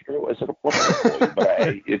think that's true?" I said, "Of course I call you, but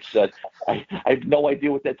I have no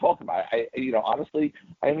idea what they're talking about. Honestly,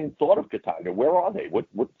 I haven't even thought of Catania. Where are they? What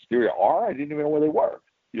Serie are? I didn't even know where they were.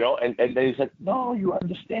 And then he said, "No, you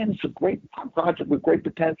understand. It's a great project with great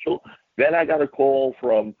potential." Then I got a call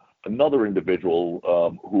from another individual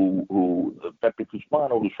who Pepe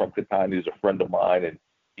Cusmano, who's from Catania, is a friend of mine, and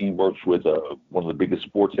he works with one of the biggest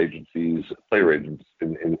sports agencies, player agents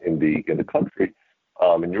in the country.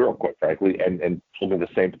 In Europe, quite frankly, and told me the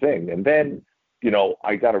same thing. And then,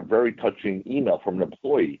 I got a very touching email from an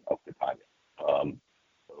employee of Catania,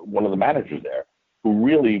 one of the managers there, who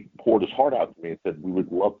really poured his heart out to me and said, "We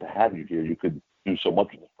would love to have you here. You could do so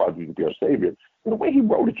much in this project. You could be our savior." And the way he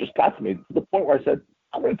wrote it just got to me to the point where I said,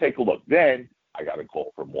 "I'm going to take a look." Then I got a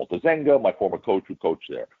call from Walter Zenga, my former coach who coached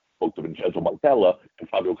there, spoke to Vincenzo Montella and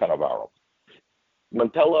Fabio Cannavaro.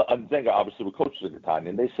 Montella and Zenga obviously were coaches at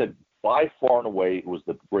Catania, and they said, by far and away, it was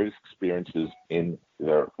the greatest experiences in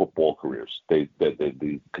their football careers. The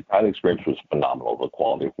Catania experience was phenomenal. The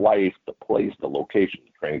quality of life, the place, the location,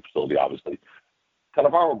 the training facility, obviously.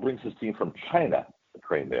 Cannavaro brings his team from China to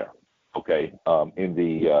train there, okay,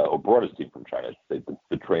 or brought his team from China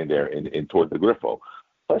to train there in toward the Grifo.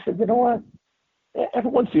 So I said, you know what?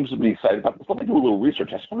 Everyone seems to be excited about this. Let me do a little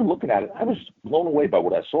research. I started looking at it. I was blown away by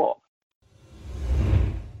what I saw.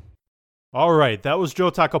 All right, that was Joe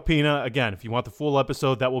Tacopina. Again, if you want the full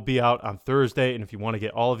episode, that will be out on Thursday. And if you want to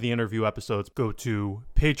get all of the interview episodes, go to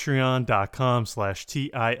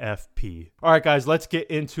patreon.com/TIFP. All right, guys, let's get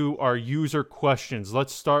into our user questions.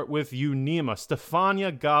 Let's start with you, Nima.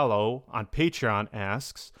 Stefania Gallo on Patreon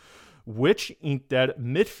asks, which Inter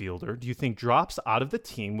midfielder do you think drops out of the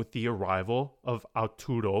team with the arrival of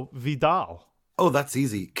Arturo Vidal? Oh, that's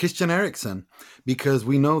easy. Christian Eriksen, because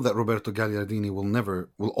we know that Roberto Gagliardini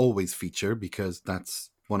will always feature, because that's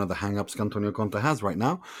one of the hang-ups Antonio Conte has right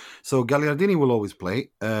now. So Gagliardini will always play,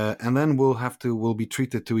 and then we'll be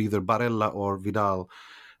treated to either Barella or Vidal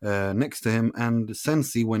next to him, and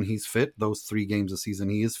Sensi when he's fit, those 3 games a season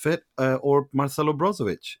he is fit, or Marcelo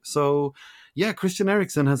Brozovic. So yeah, Christian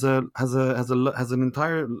Eriksen has a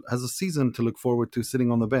season to look forward to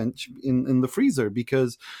sitting on the bench in the freezer,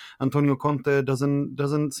 because Antonio Conte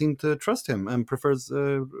doesn't seem to trust him and prefers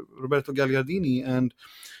Roberto Gagliardini, and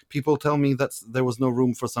people tell me that there was no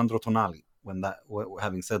room for Sandro Tonali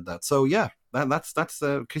having said that. So yeah, that's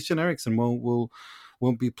Christian Eriksen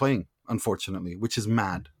won't be playing, unfortunately, which is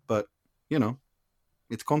mad, but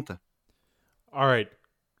it's Conte. All right.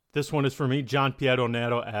 This one is for me. John Piero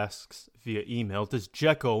Nero asks via email, does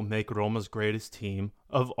Dzeko make Roma's greatest team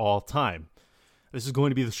of all time? This is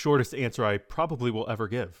going to be the shortest answer I probably will ever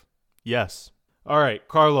give. Yes. All right,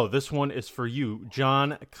 Carlo, this one is for you.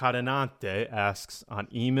 John Cadenante asks on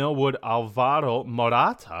email, would Alvaro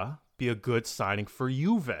Morata be a good signing for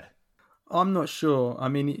Juve? I'm not sure. I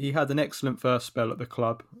mean, he had an excellent first spell at the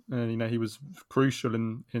club. He was crucial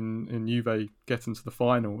in Juve getting to the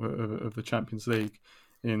final of the Champions League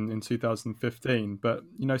in 2015. But,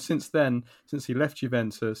 since then, since he left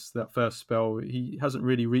Juventus, that first spell, he hasn't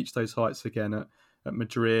really reached those heights again at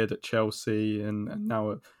Madrid, at Chelsea, and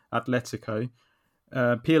now at Atletico.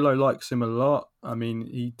 Pirlo likes him a lot. I mean,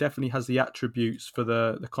 he definitely has the attributes for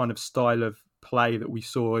the kind of style of play that we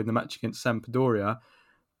saw in the match against Sampdoria.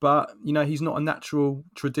 But, he's not a natural,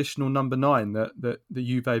 traditional number 9 that the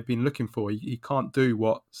Juve have been looking for. He can't do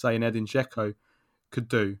what, say, an Edin Dzeko could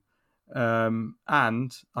do. And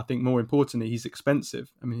I think more importantly, he's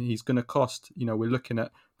expensive. I mean, he's going to cost, we're looking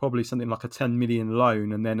at probably something like a 10 million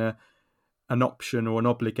loan and then an option or an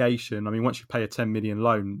obligation. I mean, once you pay a 10 million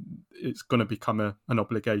loan, it's going to become an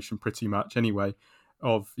obligation pretty much anyway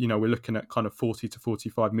of, we're looking at kind of 40 to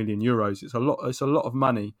 45 million euros. It's a lot of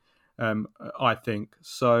money. I think.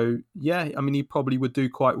 So, yeah, I mean, he probably would do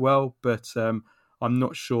quite well, but I'm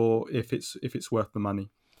not sure if it's worth the money.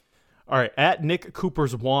 All right, at Nick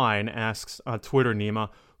Cooper's Wine asks on Twitter, Nima,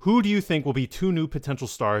 who do you think will be 2 new potential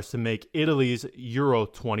stars to make Italy's Euro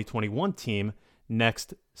 2021 team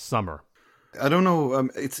next summer? I don't know.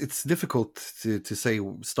 It's difficult to say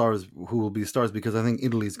stars who will be stars, because I think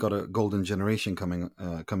Italy's got a golden generation coming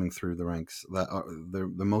through the ranks. That are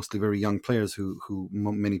they're mostly very young players who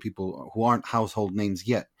many people who aren't household names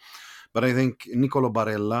yet. But I think Nicolo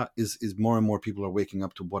Barella is more and more people are waking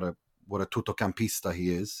up to what a tuttocampista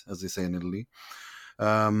he is, as they say in Italy.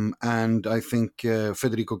 And I think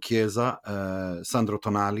Federico Chiesa, Sandro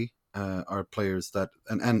Tonali are players that,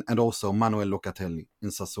 and also Manuel Locatelli in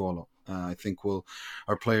Sassuolo. I think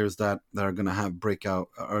are players that are going to have breakout,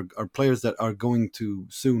 are players that are going to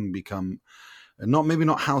soon become maybe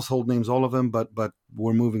not household names, all of them, but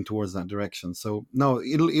we're moving towards that direction. So no,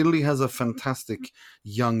 Italy has a fantastic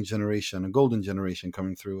young generation, a golden generation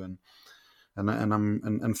coming through,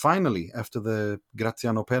 and finally, after the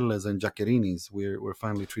Graziano Pelles and Giaccherinis, we're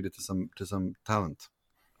finally treated to some talent.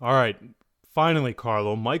 All right, finally,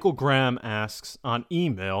 Carlo, Michael Graham asks on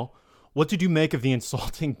email, what did you make of the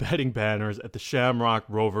insulting betting banners at the Shamrock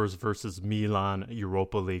Rovers versus Milan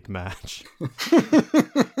Europa League match?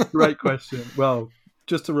 Great question. Well,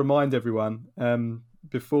 just to remind everyone,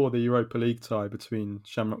 before the Europa League tie between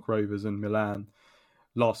Shamrock Rovers and Milan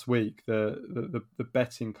last week, the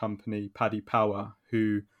betting company Paddy Power,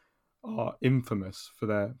 who are infamous for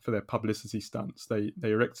their publicity stunts, they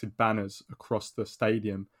erected banners across the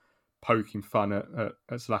stadium poking fun at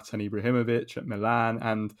Zlatan Ibrahimovic, at Milan,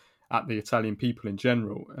 and at the Italian people in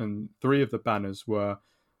general. And 3 of the banners were,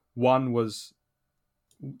 one was,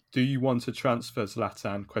 do you want to transfer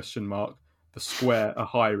Zlatan? ? The square are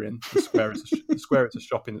hiring. The square is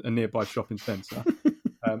a nearby shopping centre.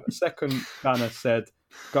 A second banner said,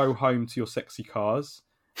 go home to your sexy cars.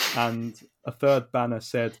 And a third banner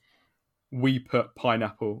said, we put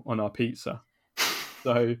pineapple on our pizza.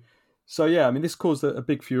 So yeah, I mean, this caused a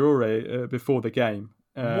big furore before the game.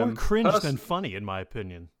 More cringe than funny, in my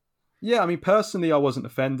opinion. Yeah, I mean, personally, I wasn't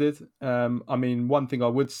offended. I mean, one thing I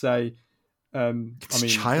would say...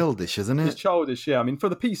 it's childish, isn't it? It's childish, yeah. I mean, for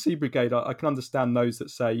the PC brigade, I can understand those that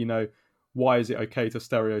say, why is it okay to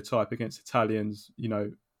stereotype against Italians,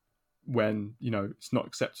 when, it's not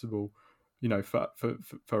acceptable,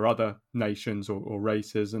 for other nations or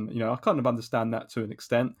races. And, I kind of understand that to an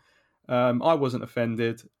extent. I wasn't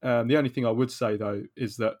offended. The only thing I would say, though,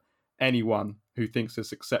 is that anyone who thinks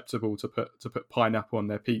it's acceptable to put pineapple on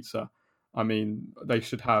their pizza, I mean, they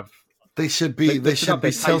should have their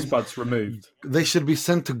taste buds removed. They should be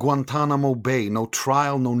sent to Guantanamo Bay. No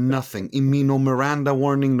trial, no nothing. No Miranda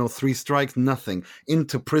warning, no 3 strikes, nothing.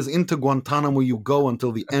 Into prison, into Guantanamo you go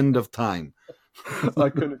until the end of time. I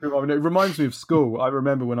couldn't agree more. I mean, it reminds me of school. I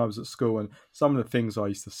remember when I was at school and some of the things I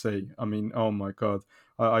used to see. I mean, oh my God.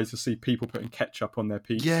 I used to see people putting ketchup on their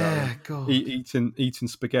pizza. Yeah, God. Eating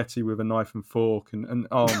spaghetti with a knife and fork, and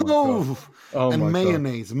oh my God. Oh, and my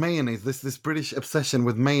mayonnaise, God. mayonnaise. This British obsession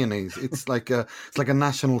with mayonnaise. It's like a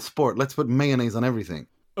national sport. Let's put mayonnaise on everything.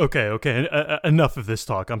 Okay. Enough of this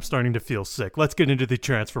talk. I'm starting to feel sick. Let's get into the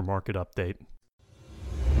transfer market update.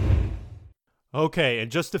 Okay,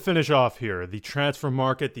 and just to finish off here, the transfer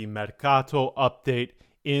market, the Mercato update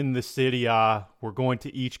in the Serie A. We're going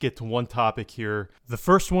to each get to one topic here. The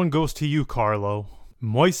first one goes to you, Carlo.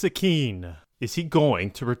 Moise Kean. Is he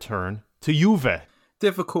going to return to Juve?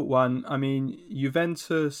 Difficult one. I mean,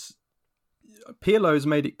 Juventus, Pirlo has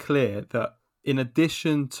made it clear that in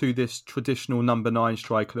addition to this traditional number 9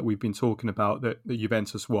 striker that we've been talking about that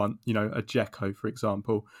Juventus want, a Dzeko, for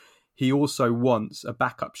example, he also wants a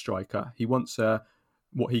backup striker. He wants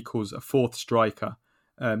what he calls a 4th striker.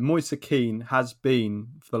 Moise Kean has been,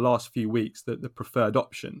 for the last few weeks, the preferred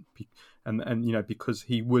option. And because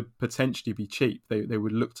he would potentially be cheap, they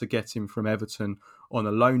would look to get him from Everton on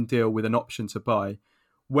a loan deal with an option to buy.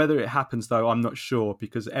 Whether it happens, though, I'm not sure,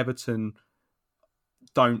 because Everton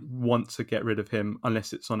don't want to get rid of him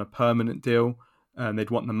unless it's on a permanent deal. They'd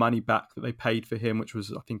want the money back that they paid for him, which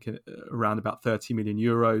was, I think, around about 30 million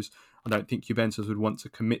euros. I don't think Juventus would want to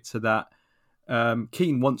commit to that.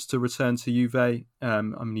 Keane wants to return to Juve. I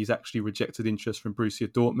mean, he's actually rejected interest from Borussia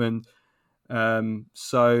Dortmund.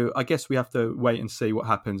 So I guess we have to wait and see what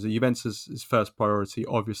happens. Juventus' first priority,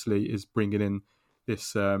 obviously, is bringing in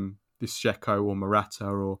this Dzeko or Morata,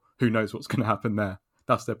 or who knows what's going to happen there.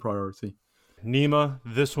 That's their priority. Nima,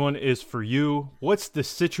 this one is for you. What's the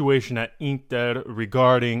situation at Inter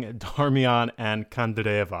regarding Darmian and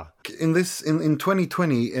Candreva? In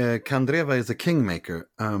 2020, Candreva is a kingmaker.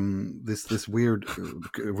 This weird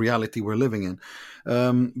reality we're living in,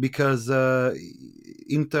 because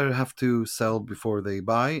Inter have to sell before they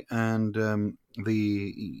buy, and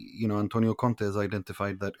Antonio Conte has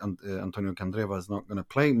identified that Antonio Candreva is not going to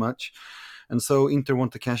play much. And so Inter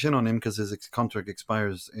want to cash in on him because his contract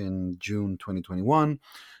expires in June 2021.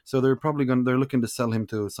 So they're looking to sell him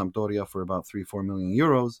to Sampdoria for about 3-4 million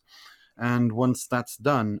euros. And once that's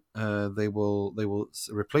done, they will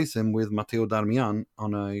replace him with Matteo Darmian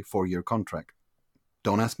on a 4-year contract.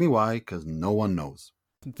 Don't ask me why, because no one knows.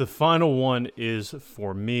 The final one is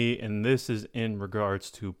for me, and this is in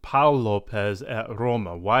regards to Paul Lopez at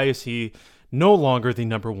Roma. Why is he no longer the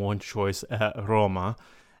number 1 choice at Roma?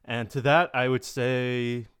 And to that, I would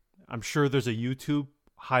say, I'm sure there's a YouTube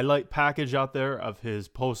highlight package out there of his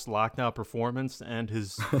post-lockdown performance and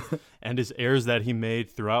his errors that he made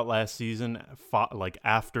throughout last season, like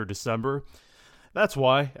after December. That's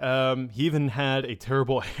why. He even had a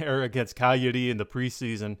terrible error against Cagliari in the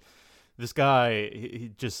preseason. This guy,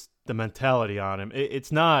 he just the mentality on him.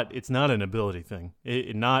 It's not an ability thing.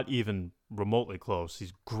 Not even remotely close.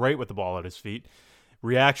 He's great with the ball at his feet.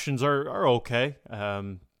 Reactions are okay.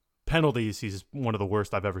 Penalties, he's one of the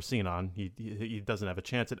worst I've ever seen on. He doesn't have a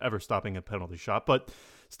chance at ever stopping a penalty shot. But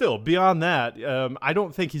still, beyond that, I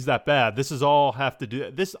don't think he's that bad. This all has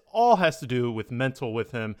to do with mental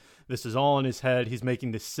with him. This is all in his head. He's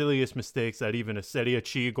making the silliest mistakes that even a Serie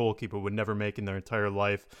C goalkeeper would never make in their entire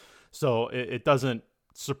life. So it doesn't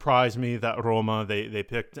surprise me that Roma, they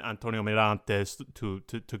picked Antonio Mirantes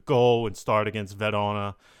to go and start against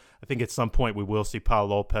Verona. I think at some point we will see Paul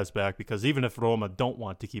Lopez back, because even if Roma don't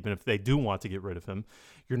want to keep him, if they do want to get rid of him,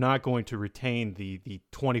 you're not going to retain the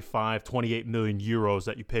 28 million euros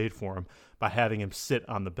that you paid for him by having him sit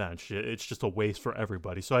on the bench. It's just a waste for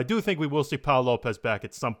everybody. So I do think we will see Paul Lopez back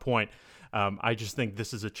at some point. I just think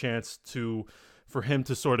this is a chance for him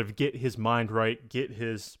to sort of get his mind right, get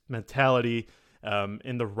his mentality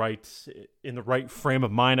in the right frame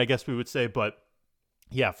of mind, I guess we would say. But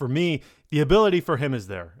yeah, for me, the ability for him is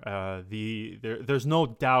there. There's no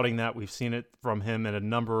doubting that. We've seen it from him on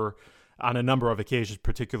a number of occasions,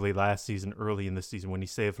 particularly last season, early in the season when he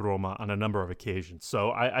saved Roma on a number of occasions.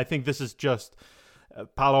 So I think this is just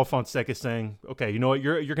Paulo Fonseca saying, okay, you know what,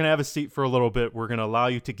 you're going to have a seat for a little bit. We're going to allow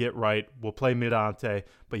you to get right. We'll play Mirante,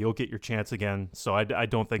 but you'll get your chance again. So I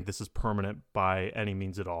don't think this is permanent by any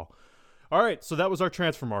means at all. All right, so that was our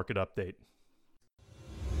transfer market update.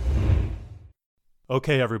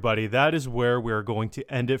 Okay, everybody, that is where we're going to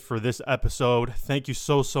end it for this episode. Thank you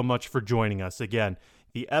so much for joining us. Again,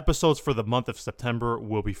 the episodes for the month of September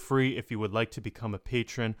will be free. If you would like to become a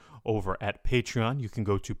patron over at Patreon, you can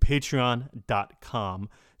go to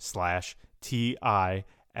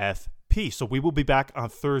patreon.com/TIFP. So we will be back on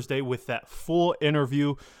Thursday with that full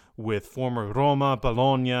interview with former Roma,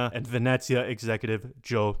 Bologna, and Venezia executive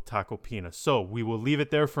Joe Tacopina. So we will leave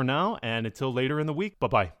it there for now, and until later in the week,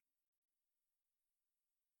 bye-bye.